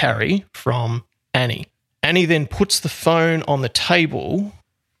guarding Carey from Annie. Annie then puts the phone on the table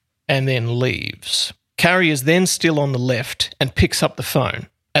and then leaves. Carey is then still on the left and picks up the phone,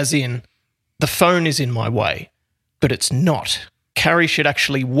 as in, the phone is in my way, but it's not. Carey should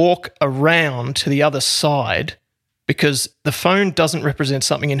actually walk around to the other side, because the phone doesn't represent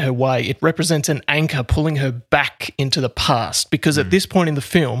something in her way. It represents an anchor pulling her back into the past, because at this point in the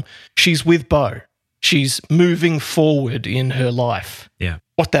film, she's with Bo. She's moving forward in her life. Yeah.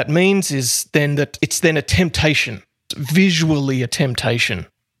 What that means is then that it's then a temptation, visually a temptation.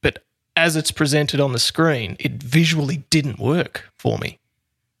 But as it's presented on the screen, it visually didn't work for me.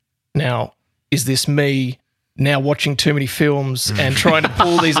 Now, is this me now watching too many films and trying to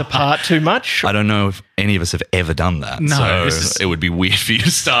pull these apart too much? I don't know if any of us have ever done that. No, so it would be weird for you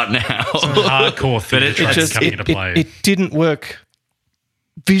to start now. Hardcore theatre coming into play. It didn't work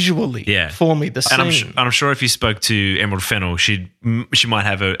visually for me, the scene. And I'm sure if you spoke to Emerald Fennell, she might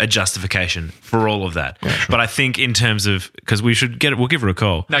have a justification for all of that. Yeah, but I think in terms of, because we'll give her a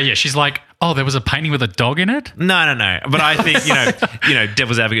call. No, yeah, she's like, oh, there was a painting with a dog in it? No. But I think,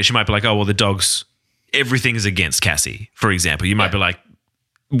 devil's advocate, she might be like, oh, well, the dog's, everything's against Cassie, for example. You might be like,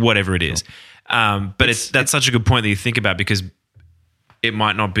 whatever it is. But that's such a good point that you think about, because it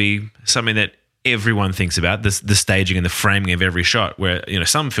might not be something that everyone thinks about, the staging and the framing of every shot, where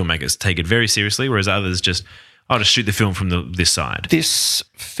some filmmakers take it very seriously, whereas others just shoot the film from this side. This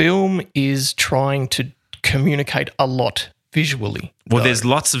film is trying to communicate a lot visually. Well, there's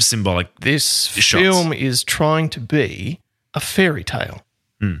lots of symbolic shots. Film is trying to be a fairy tale.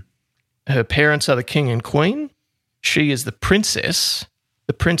 Her parents are the king and queen. She is the princess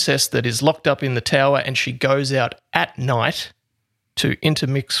that is locked up in the tower, and she goes out at night to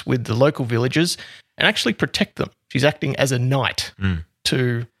intermix with the local villagers and actually protect them. She's acting as a knight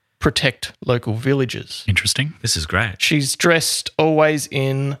to protect local villagers. Interesting. This is great. She's dressed always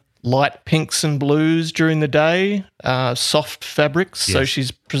in light pinks and blues during the day, soft fabrics. Yes. So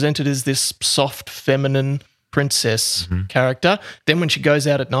she's presented as this soft, feminine princess character. Then when she goes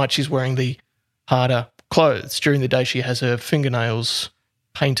out at night, she's wearing the harder clothes. During the day, she has her fingernails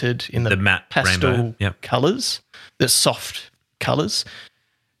painted in the matte pastel colours, the soft colours.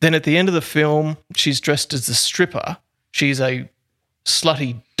 Then at the end of the film, she's dressed as the stripper. She's a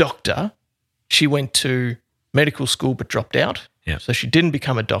slutty doctor. She went to medical school but dropped out. Yeah. So she didn't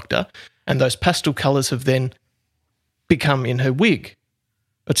become a doctor. And those pastel colours have then become in her wig.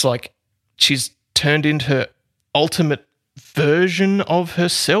 It's like she's turned into her ultimate version of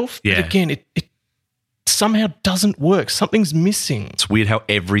herself. Yeah. But again, it somehow doesn't work. Something's missing. It's weird how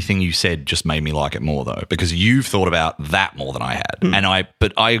everything you said just made me like it more, though, because you've thought about that more than I had.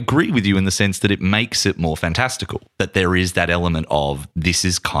 But I agree with you in the sense that it makes it more fantastical, that there is that element of this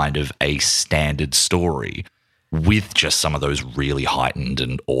is kind of a standard story with just some of those really heightened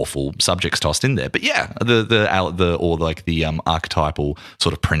and awful subjects tossed in there. But yeah, the archetypal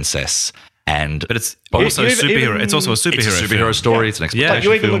sort of princess. But it's also superhero. It's also a superhero story. It's an exploitation Like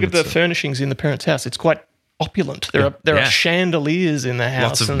you even film. look at the furnishings in the parents' house. It's quite opulent. There are chandeliers in the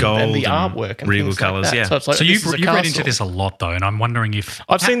house, lots of gold and the artwork and regal things colours. like that. Yeah. So it's like, so this you've is a read castle. into this a lot, though, and I'm wondering if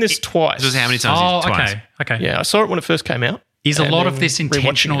I've seen this twice. Just how many times? Twice. Okay. Yeah, I saw it when it first came out. Is a and lot then of this rewatching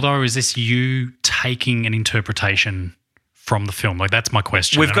intentional, it. though? Is this you taking an interpretation from the film? Like, that's my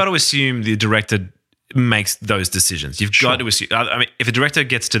question. We've got to assume the director makes those decisions. You've got to assume. I mean, if a director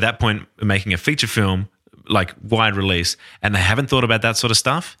gets to that point of making a feature film, like wide release, and they haven't thought about that sort of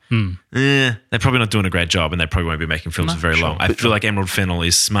stuff, they're probably not doing a great job, and they probably won't be making films for very long. I feel like Emerald Fennell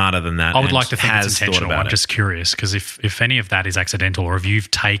is smarter than that. I would like to think it's has intentional. thought about I'm just curious, because if any of that is accidental, or if you've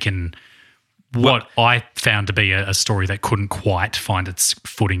taken what I found to be a story that couldn't quite find its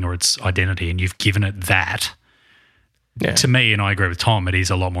footing or its identity, and you've given it that, to me, and I agree with Tom, it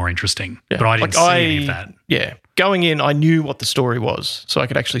is a lot more interesting. Yeah. But I didn't see any of that. Yeah. going in, I knew what the story was, so I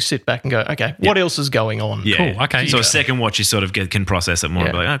could actually sit back and go, okay, what else is going on? Yeah. Cool. Okay. So a second watch, you sort of can process it more.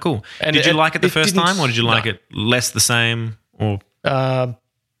 And be like, oh, cool. And did you like it the first didn't- time, or did you like no. it less, the same, or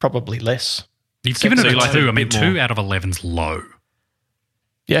Probably less. You've given it So a you like 2. it a I mean, bit more. 2 out of 11's low.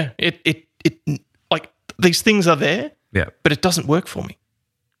 Yeah, it like these things are there, yeah? but it doesn't work for me.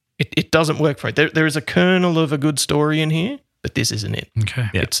 It doesn't work for me. There is a kernel of a good story in here, but this isn't it. Okay.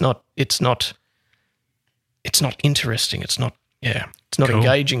 Yeah. It's not interesting. It's not Cool.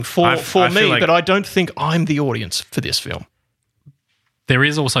 engaging for I feel me, like- but I don't think I'm the audience for this film. There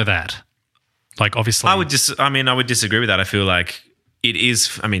is also that. Like, obviously. I would disagree with that. I feel like it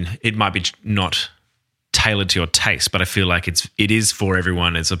is. I mean, it might be not tailored to your taste, but I feel like it is for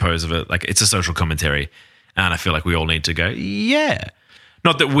everyone as opposed to like it's a social commentary, and I feel like we all need to go, yeah.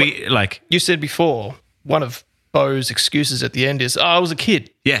 Not that we like. You said before, one of Bo's excuses at the end is, I was a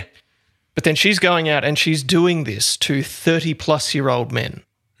kid. Yeah, But then she's going out and she's doing this to 30-plus-year-old men.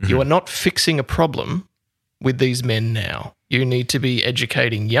 You are not fixing a problem with these men now. You need to be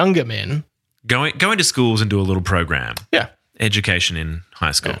educating younger men. going to schools and do a little program. Yeah. Education in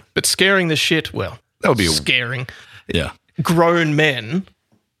high school. But scaring the shit, well, That would be scaring yeah. grown men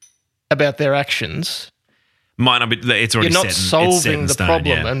about their actions. Might not be. It's already You're not set in solving the stone, problem,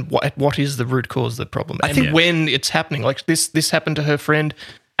 yeah. and what is the root cause of the problem, and think- when it's happening. Like this happened to her friend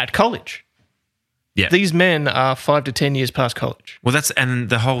at college. Yeah. These men are 5 to 10 years past college. Well, and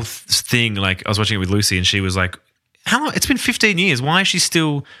the whole thing, like I was watching it with Lucy and she was like, how long? It's been 15 years. Why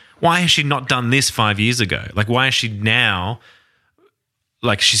has she not done this 5 years ago? Like, why is she now,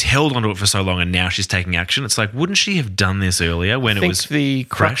 like she's held onto it for so long and now she's taking action? It's like, wouldn't she have done this earlier when I it think was the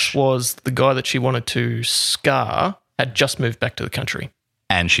crux fresh? was the guy that she wanted to scar had just moved back to the country.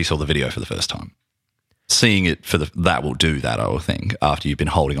 And she saw the video for the first time. Seeing it that will do that, I would think, after you've been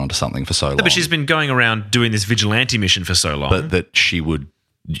holding on to something for so long. But she's been going around doing this vigilante mission for so long. But that she would.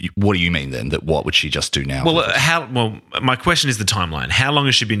 What do you mean then? That what would she just do now? Well, my question is the timeline. How long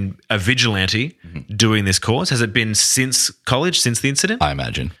has she been a vigilante doing this course? Has it been since college, since the incident? I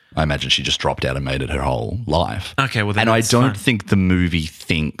imagine she just dropped out and made it her whole life. Okay, well, then and I that's don't fine. think the movie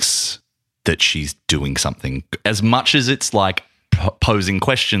thinks that she's doing something as much as it's like posing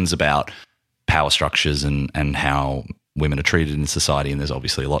questions about power structures and how women are treated in society, and there's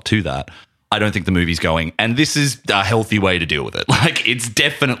obviously a lot to that. I don't think the movie's going, and this is a healthy way to deal with it. Like, it's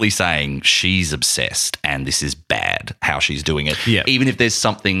definitely saying she's obsessed and this is bad, how she's doing it. Yeah. Even if there's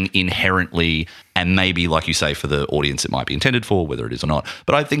something inherently, and maybe, like you say, for the audience it might be intended for, whether it is or not.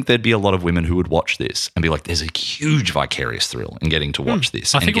 But I think there'd be a lot of women who would watch this and be like, there's a huge vicarious thrill in getting to watch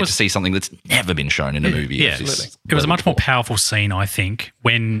this. I and think it get was- to see something that's never been shown in a movie. Yeah, of this absolutely. It was a level much more before. powerful scene, I think,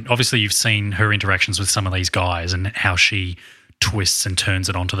 when obviously you've seen her interactions with some of these guys and how she twists and turns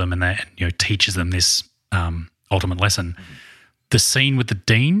it onto them and that, teaches them this ultimate lesson. The scene with the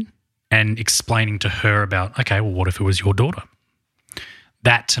dean and explaining to her about, okay, well, what if it was your daughter?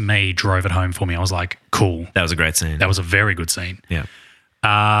 That to me drove it home for me. I was like, cool. That was a great scene. That was a very good scene. yeah.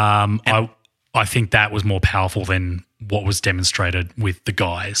 I think that was more powerful than what was demonstrated with the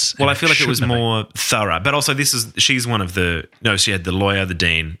guys. Well, And I feel like it was shouldn't have been. more thorough, but also she's one of she had the lawyer, the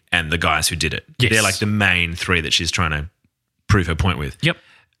dean, and the guys who did it. Yes. They're like the main three that she's trying to prove her point with. Yep.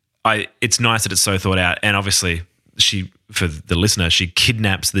 It's nice that it's so thought out, and obviously for the listener, she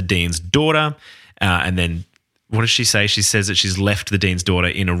kidnaps the dean's daughter, and then what does she say? She says that she's left the dean's daughter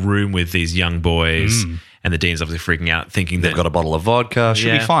in a room with these young boys, and the dean's obviously freaking out, thinking They've that got a bottle of vodka. She'll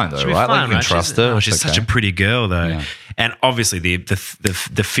Yeah. be fine though, She'll be right? fine, Like you can right? trust She's, her. she's It's such a okay. pretty girl, though. Yeah. And obviously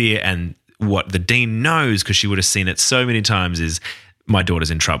the fear and what the dean knows, because she would have seen it so many times, is my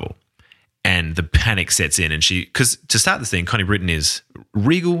daughter's in trouble. And the panic sets in, and because to start the scene, Connie Britton is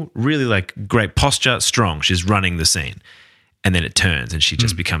regal, really like great posture, strong. She's running the scene. And then it turns and she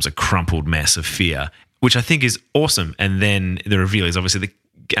just becomes a crumpled mess of fear, which I think is awesome. And then the reveal is obviously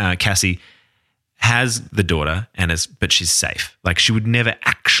Cassie has the daughter, but she's safe. Like, she would never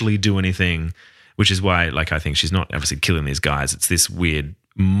actually do anything, which is why, like, I think she's not obviously killing these guys. It's this weird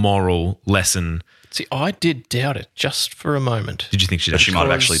moral lesson. See, I did doubt it just for a moment. Did you think she'd But she might have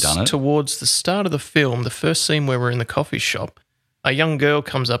Because actually done it. Towards the start of the film, the first scene where we're in the coffee shop, a young girl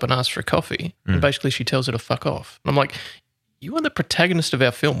comes up and asks for a coffee, and basically she tells her to fuck off. And I'm like, you are the protagonist of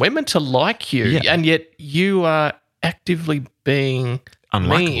our film. We're meant to like you, Yeah. and yet you are actively being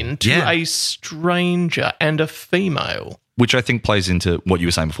Unlikable. mean to Yeah. a stranger and a female. which I think plays into what you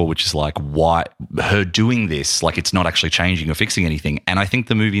were saying before, which is like why her doing this, like it's not actually changing or fixing anything. And I think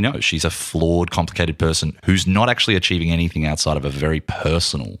the movie knows she's a flawed, complicated person who's not actually achieving anything outside of a very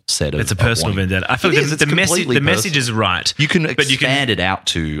personal set of. It's a personal vendetta. I feel like the message is right. You can expand it out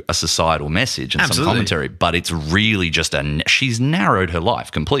to a societal message and some commentary, but it's really just she's narrowed her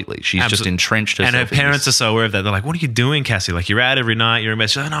life completely. She's just entrenched herself. And her parents are so aware of that. They're like, "What are you doing, Cassie? Like you're out every night. You're in bed."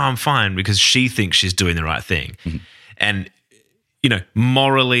 She's like, "No, I'm fine," because she thinks she's doing the right thing. Mm-hmm. And,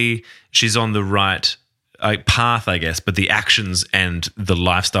 morally, she's on the right path, I guess, but the actions and the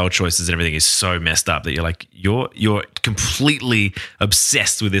lifestyle choices and everything is so messed up that you're like, you're completely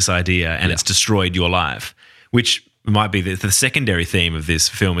obsessed with this idea and it's destroyed your life, which might be the secondary theme of this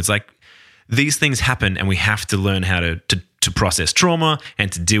film. It's like these things happen and we have to learn how to process trauma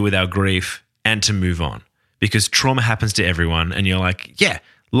and to deal with our grief and to move on, because trauma happens to everyone and you're like, yeah,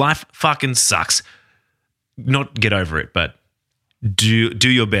 life fucking sucks. Not get over it, but do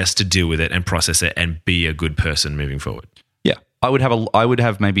your best to deal with it and process it and be a good person moving forward. Yeah, I would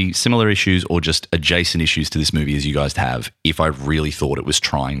have maybe similar issues or just adjacent issues to this movie as you guys have if I really thought it was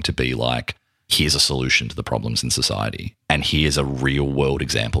trying to be like, here's a solution to the problems in society and here's a real world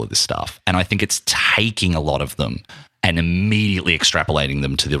example of this stuff. And I think it's taking a lot of them and immediately extrapolating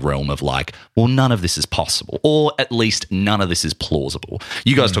them to the realm of like, well, none of this is possible, or at least none of this is plausible.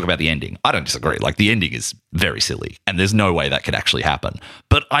 You guys talk about the ending. I don't disagree. Like the ending is very silly and there's no way that could actually happen.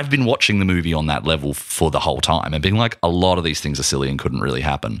 But I've been watching the movie on that level for the whole time and being like, a lot of these things are silly and couldn't really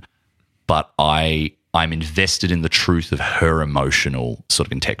happen. But I'm invested in the truth of her emotional sort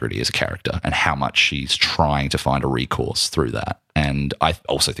of integrity as a character and how much she's trying to find a recourse through that. And I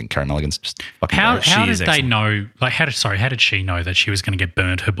also think Carey Mulligan's just fucking great. How did they know? Like, how did she know that she was going to get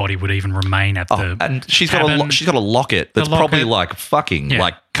burned? Her body would even remain at the and she's got a locket that's probably like fucking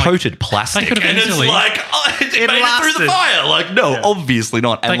like coated plastic. They could have and easily, it's like it made it through the fire. Like no, obviously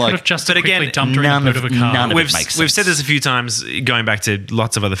not. And they could have just quickly dumped her in the boot of a car. We've said this a few times, going back to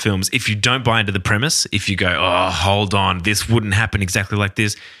lots of other films. If you don't buy into the premise, if you go, oh, hold on, this wouldn't happen exactly like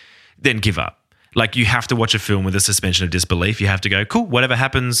this, then give up. Like you have to watch a film with a suspension of disbelief. You have to go, cool, whatever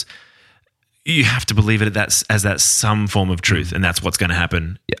happens, you have to believe it as that some form of truth, and that's what's going to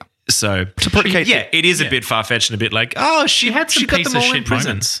happen. Yeah. So it is a bit far fetched and a bit like, oh, she got them all in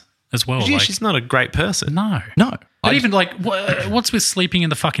prison as well. Yeah, she's not a great person. No. But even like, what's with sleeping in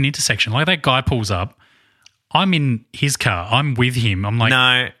the fucking intersection? Like that guy pulls up, I'm in his car, I'm with him. I'm like,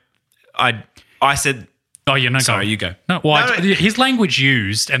 no, I said. Oh, yeah, no, sorry, you go. No, his language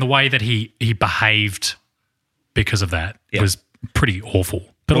used and the way that he behaved because of that was pretty awful.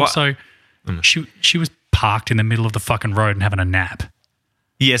 But also, she was parked in the middle of the fucking road and having a nap.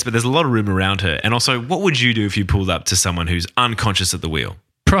 Yes, but there's a lot of room around her. And also, what would you do if you pulled up to someone who's unconscious at the wheel?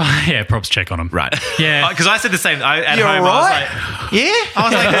 Props check on him. Right. Yeah. Because I said the same. At You're home, right. I was like, yeah. I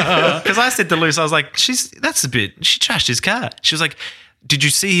was like, because I said to Luce, I was like, she trashed his car. She was like, did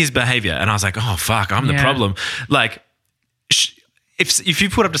you see his behavior? And I was like, oh, fuck, I'm the problem. Like, if you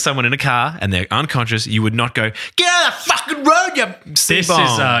put up to someone in a car and they're unconscious, you would not go, get out of the fucking road, you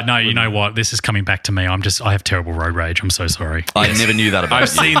C-bomb. No, you know what? This is coming back to me. I have terrible road rage. I'm so sorry. I never knew that about you. I've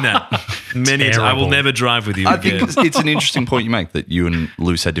seen that many times. I will never drive with you again. I think it's an interesting point you make that you and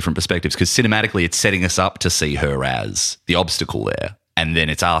Luce had different perspectives, because cinematically it's setting us up to see her as the obstacle there. And then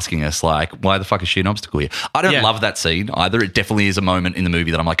it's asking us, like, why the fuck is she an obstacle here? I don't love that scene either. It definitely is a moment in the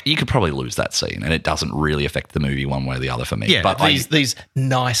movie that I'm like, you could probably lose that scene, and it doesn't really affect the movie one way or the other for me. Yeah, but these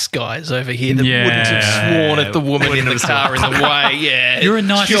nice guys over here that wouldn't have sworn at the woman in the car in the way. Yeah, you're a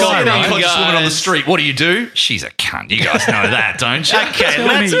nice guy, right? Unconscious woman on the street. What do? She's a cunt. You guys know that, don't you?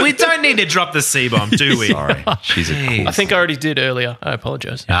 Okay, we don't need to drop the C-bomb, do we? Sorry, she's a cool. I think I already did earlier. I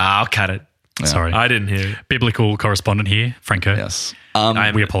apologise. I'll cut it. Yeah. Sorry, I didn't hear it. Biblical correspondent here, Franco. Yes.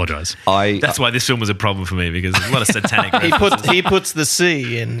 We apologise. That's why this film was a problem for me, because there's a lot of satanic he puts the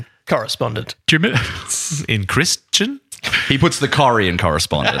C in correspondent. Do you in Christian? He puts the Corey in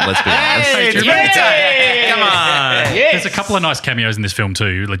correspondent. Let's be honest. Come on. Yes. There's a couple of nice cameos in this film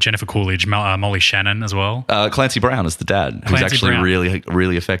too, like Jennifer Coolidge, Molly Shannon as well. Clancy Brown is the dad, who's actually really,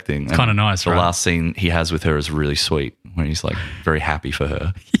 really affecting. Kind of nice, The right? last scene he has with her is really sweet, where he's like very happy for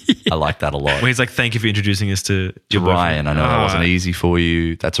her. I like that a lot. Where he's like, thank you for introducing us to your Ryan. I know that wasn't easy for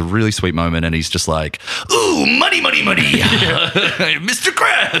you. That's a really sweet moment. And he's just like, ooh, money. Mr.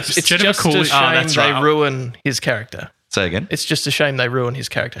 Krabs. It's just a shame they ruin his character. Say again? It's just a shame they ruin his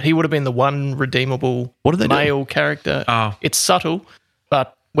character. He would have been the one redeemable male character. Oh. It's subtle,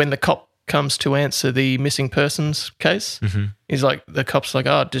 but when the cop comes to answer the missing persons case. Mm-hmm. He's like, the cop's like,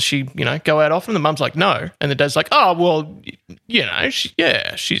 oh, does she, go out often? The mum's like, no. And the dad's like, oh, well,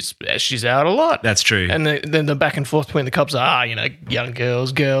 she's out a lot. That's true. And then the back and forth between the cops are, young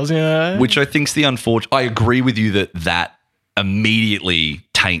girls. Which I think's the unfortunate. I agree with you that immediately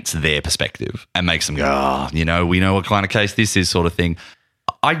taints their perspective and makes them go, we know what kind of case this is, sort of thing.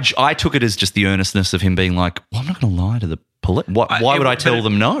 I took it as just the earnestness of him being like, well, I'm not going to lie to the police. Why would I tell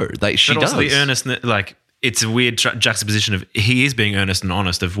them no? She does. The earnestness, like, it's a weird juxtaposition of he is being earnest and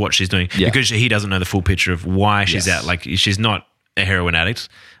honest of what she's doing because he doesn't know the full picture of why she's out. Like, she's not a heroin addict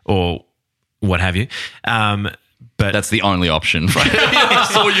or what have you. But that's the only option. Right?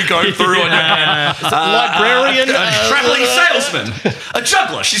 That's all you go through on your hand. Librarian. A traveling salesman. A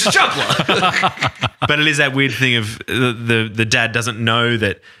juggler. She's a juggler. But it is that weird thing of the dad doesn't know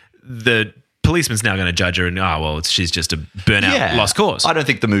that the policeman's now going to judge her and, she's just a burnout lost cause. I don't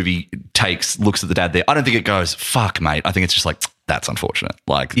think the movie looks at the dad there. I don't think it goes, fuck, mate. I think it's just like, that's unfortunate.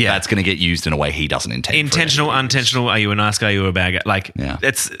 Like, that's going to get used in a way he doesn't intend. Intentional, unintentional. Are you a nice guy? Are you a bad guy? Like,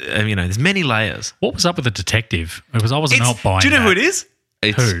 it's, there's many layers. What was up with the detective? I wasn't not buying. Do you know who it is?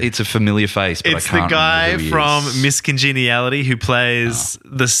 It's a familiar face, but it's I can't the guy from is. Miss Congeniality who plays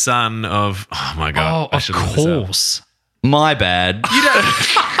the son of, oh my God. Oh, of course. My bad. You don't...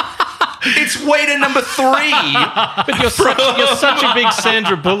 It's waiter number 3. But you're such a big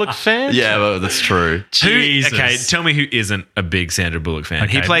Sandra Bullock fan. Yeah, well, that's true. Okay, tell me who isn't a big Sandra Bullock fan.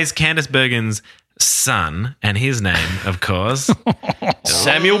 Okay. He plays Candice Bergen's son, and his name, of course,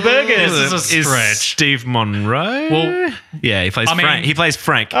 Samuel Bergen. This is a stretch. Steve Monroe. Well, yeah, he plays Frank. He plays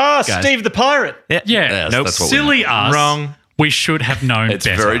Frank. Oh, guys. Steve the Pirate. Yeah. Nope. That's Silly us. Wrong. We should have known it's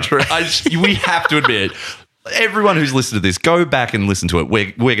better. Very true. We have to admit, everyone who's listened to this, go back and listen to it.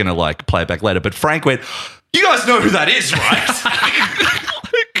 We're going to play it back later. But Frank went, you guys know who that is, right?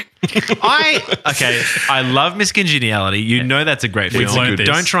 I love Miss Congeniality. You know that's a great film.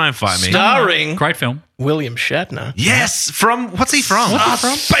 Don't try and fight me. Starring great film. William Shatner. Yes, what's he from?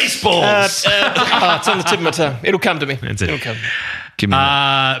 Spaceballs. It's on the tip of my tongue. It'll come to me. That's it. It'll come. Give me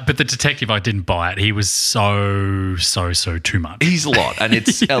that. But the detective, I didn't buy it. He was so too much. He's a lot, and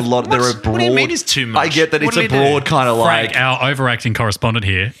it's a lot. There are broad. What do you mean he's too much? I get that it's a broad kind of Frank, our overacting correspondent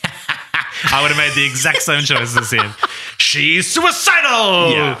here. I would have made the exact same choice as him. She's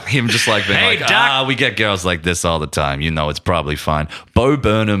suicidal. Yeah, him just being we get girls like this all the time. It's probably fine. Bo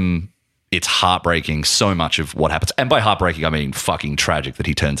Burnham, it's heartbreaking so much of what happens. And by heartbreaking, I mean fucking tragic that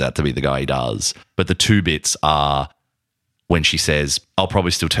he turns out to be the guy he does. But the two bits are when she says, I'll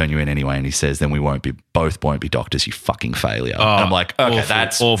probably still turn you in anyway. And he says, then we both won't be doctors, you fucking failure. And I'm like, okay,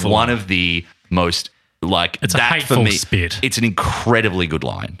 that's awful. One of the most... it's that a hateful for me, spit. It's an incredibly good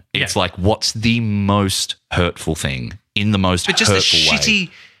line. It's like, what's the most hurtful thing in the most hurtful way? Just a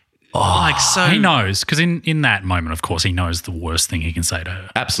shitty, He knows, because in that moment, of course, he knows the worst thing he can say to her.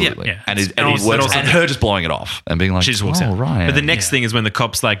 Absolutely. Yeah. And her just blowing it off and being like, she just walks out. Right. But the next thing is when the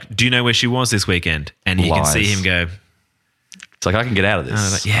cop's like, do you know where she was this weekend? And you can see him go... It's like, I can get out of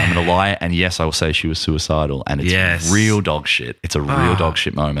this. I'm going to lie, and yes, I will say she was suicidal, and it's real dog shit. It's a real dog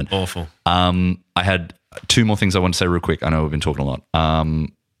shit moment. Awful. I had 2 more things I want to say real quick. I know we've been talking a lot.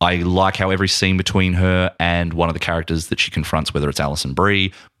 I like how every scene between her and one of the characters that she confronts, whether it's Alison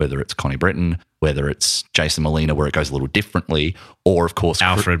Brie, whether it's Connie Britton, whether it's Jason Molina, where it goes a little differently, or, of course...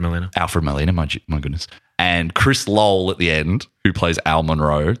 Alfred Molina, my goodness. And Chris Lowell at the end, who plays Al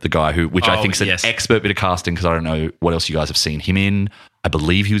Monroe, the guy which I think is an expert bit of casting because I don't know what else you guys have seen him in. I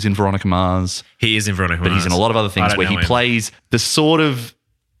believe he was in Veronica Mars. He is in Veronica Mars. But he's in a lot of other things where he plays the sort of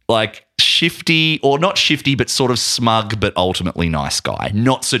shifty, or not shifty, but sort of smug, but ultimately nice guy.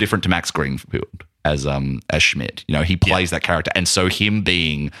 Not so different to Max Greenfield as Schmidt. He plays that character. And so him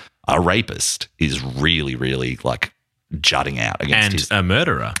being a rapist is really, really jutting out against a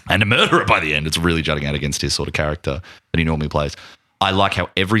murderer. And a murderer by the end. It's really jutting out against his sort of character that he normally plays. I like how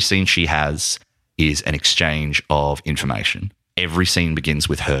every scene she has is an exchange of information. Every scene begins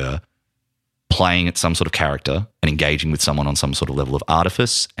with her playing at some sort of character and engaging with someone on some sort of level of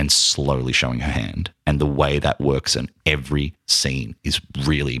artifice and slowly showing her hand. And the way that works in every scene is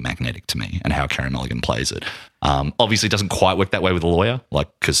really magnetic to me, and how Carey Mulligan plays it. Obviously, it doesn't quite work that way with a lawyer,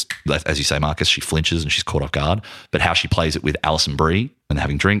 because, as you say, Marcus, she flinches and she's caught off guard. But how she plays it with Alison Brie when they're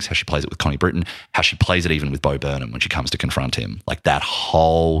having drinks, how she plays it with Connie Britton, how she plays it even with Bo Burnham when she comes to confront him. That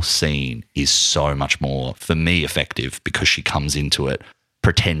whole scene is so much more, for me, effective because she comes into it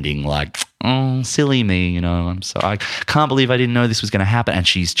pretending oh, silly me, I'm sorry. I can't believe I didn't know this was going to happen. And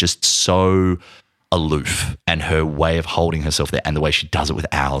she's just so aloof, and her way of holding herself there and the way she does it with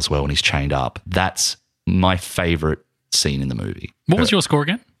Al as well when he's chained up. That's my favorite scene in the movie. What was your score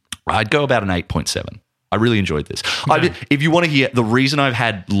again? I'd go about an 8.7. I really enjoyed this. If you want to hear the reason I've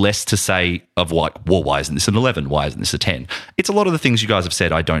had less to say of like, well, why isn't this an 11? Why isn't this a 10? It's a lot of the things you guys have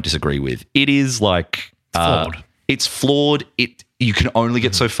said I don't disagree with. It is like flawed. It's flawed. You can only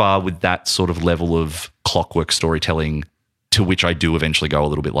get so far with that sort of level of clockwork storytelling, to which I do eventually go a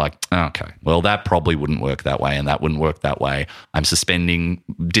little bit like, okay, well, that probably wouldn't work that way and that wouldn't work that way. I'm suspending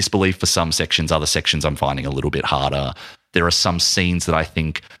disbelief for some sections. Other sections I'm finding a little bit harder. There are some scenes that I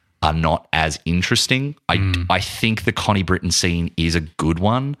think are not as interesting. I think the Connie Britton scene is a good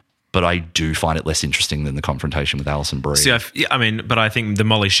one, but I do find it less interesting than the confrontation with Alison Brie. See, but I think the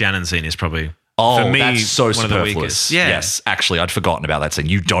Molly Shannon scene is probably for me, that's so one superfluous. of the weakest. Yeah. Yes, actually, I'd forgotten about that scene.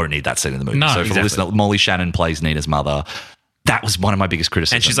 You don't need that scene in the movie. No, so for exactly. the listener, Molly Shannon plays Nina's mother. That was one of my biggest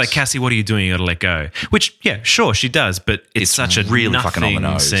criticisms. And she's like, Cassie, what are you doing? You got to let go. Which, yeah, sure, she does, but it's such a really fucking on the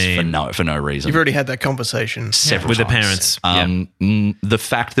nose scene. for no reason. You've already had that conversation. Several with the times. parents. The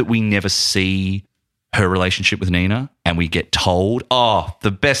fact that we never see her relationship with Nina and we get told,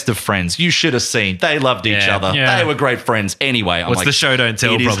 the best of friends, you should have seen. They loved each other. Yeah. They were great friends. Anyway, I'm What's like, the show don't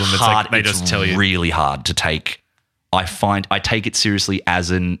tell it is problem? It's hard. like they just tell you. It's really hard to take. I find I take it seriously as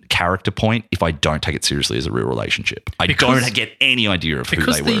a character point if I don't take it seriously as a real relationship. I don't get any idea of who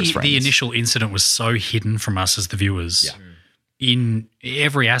they were as friends. The initial incident was so hidden from us as the viewers. Yeah. In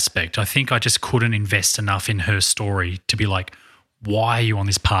every aspect, I think I just couldn't invest enough in her story to be like, why are you on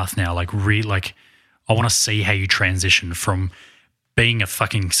this path now? Like, I want to see how you transition from being a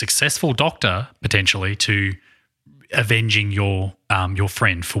fucking successful doctor potentially to avenging your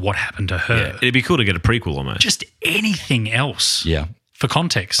friend for what happened to her. Yeah, it'd be cool to get a prequel almost. Just anything else. Yeah. For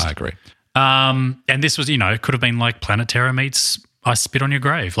context. I agree. And this was, it could have been like Planet Terror meets I Spit on Your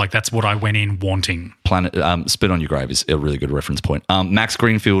Grave. Like that's what I went in wanting. Spit on Your Grave is a really good reference point. Max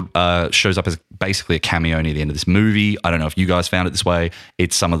Greenfield shows up as basically a cameo near the end of this movie. I don't know if you guys found it this way.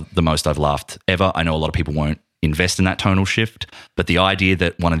 It's some of the most I've laughed ever. I know a lot of people won't invest in that tonal shift, but the idea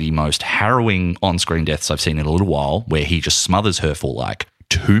that one of the most harrowing on-screen deaths I've seen in a little while, where he just smothers her for like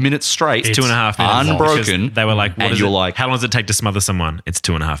 2 minutes straight, it's 2.5 minutes unbroken. They were like, and you're like, how long does it take to smother someone? It's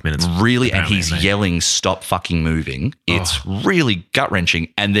 2.5 minutes. Really? And he's yelling, stop fucking moving. It's really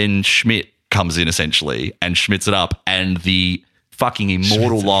gut-wrenching. And then Schmidt comes in essentially and Schmidts it up, and the fucking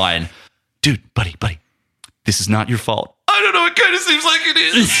immortal line, dude, buddy, this is not your fault. I don't know, it kind of seems like it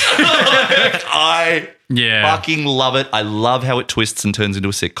is. I fucking love it. I love how it twists and turns into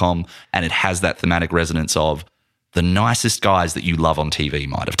a sitcom, and it has that thematic resonance of the nicest guys that you love on TV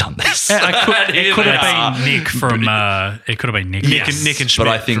might have done this. It could have been Nick from. It could have been Nick. Nick and Schmidt. But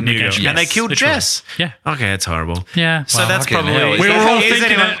I think from New Girl. yes, And they killed literally. Jess. Yeah. Okay, that's horrible. Yeah. So that's probably. We were all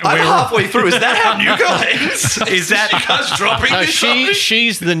thinking I'm halfway through. Is that how New Girl ends? Is that you guys dropping No, this?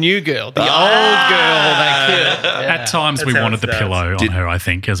 she's the new girl, the old girl they killed. At times we wanted the pillow on her, I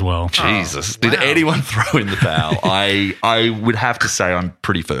think, as well. Jesus. Did anyone throw in the towel? I would have to say I'm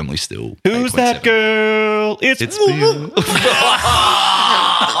pretty firmly still. Who's that girl? It's I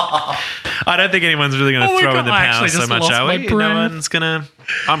don't think anyone's really going to throw in the power so much, are we? No one's going to.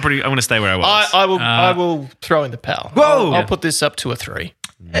 I'm going to stay where I was. I will throw in the pal. Whoa. I'll put this up to a 3.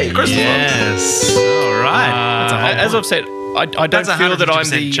 Hey, Christopher. Yes. All right. That's a whole As point. I've said, I don't feel that I'm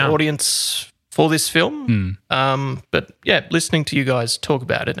 150% the jump. audience for this film. But yeah, listening to you guys talk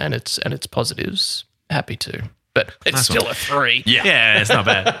about it and its positives, happy to. But it's still a 3. Yeah, it's not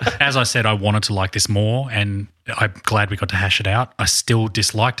bad. As I said, I wanted to like this more, and I'm glad we got to hash it out. I still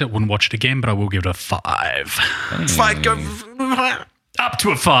disliked it, wouldn't watch it again, but I will give it a 5. Up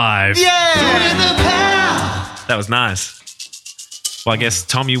to a 5. Yeah! That was nice. Well, I guess,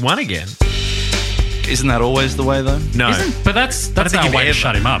 Tom, you won again. Isn't that always the way, though? No. But that's think our you've way to ever-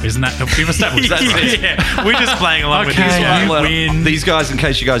 shut him up, isn't that? We've established that. Yeah. We're just playing along with this Okay, one. you win. These guys, in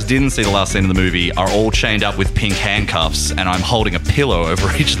case you guys didn't see the last scene of the movie, are all chained up with pink handcuffs, and I'm holding a pillow over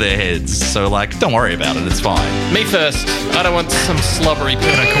each of their heads. So, like, don't worry about it. It's fine. Me first. I don't want some slobbery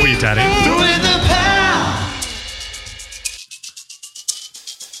Can I call you daddy?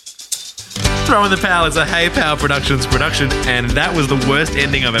 Throw in the Pal is a Hey Pal Productions production, and that was the worst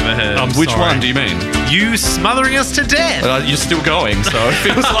ending I've ever heard. Which sorry. one do you mean? You smothering us to death. You're still going, so it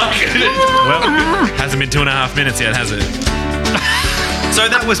feels like Well, hasn't been 2.5 minutes yet, has it? So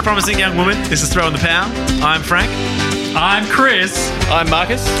that was Promising Young Woman. This is Throw in the Pal. I'm Frank. I'm Chris. I'm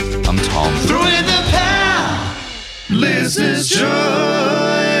Marcus. I'm Tom. Throw in the pal. Liz is just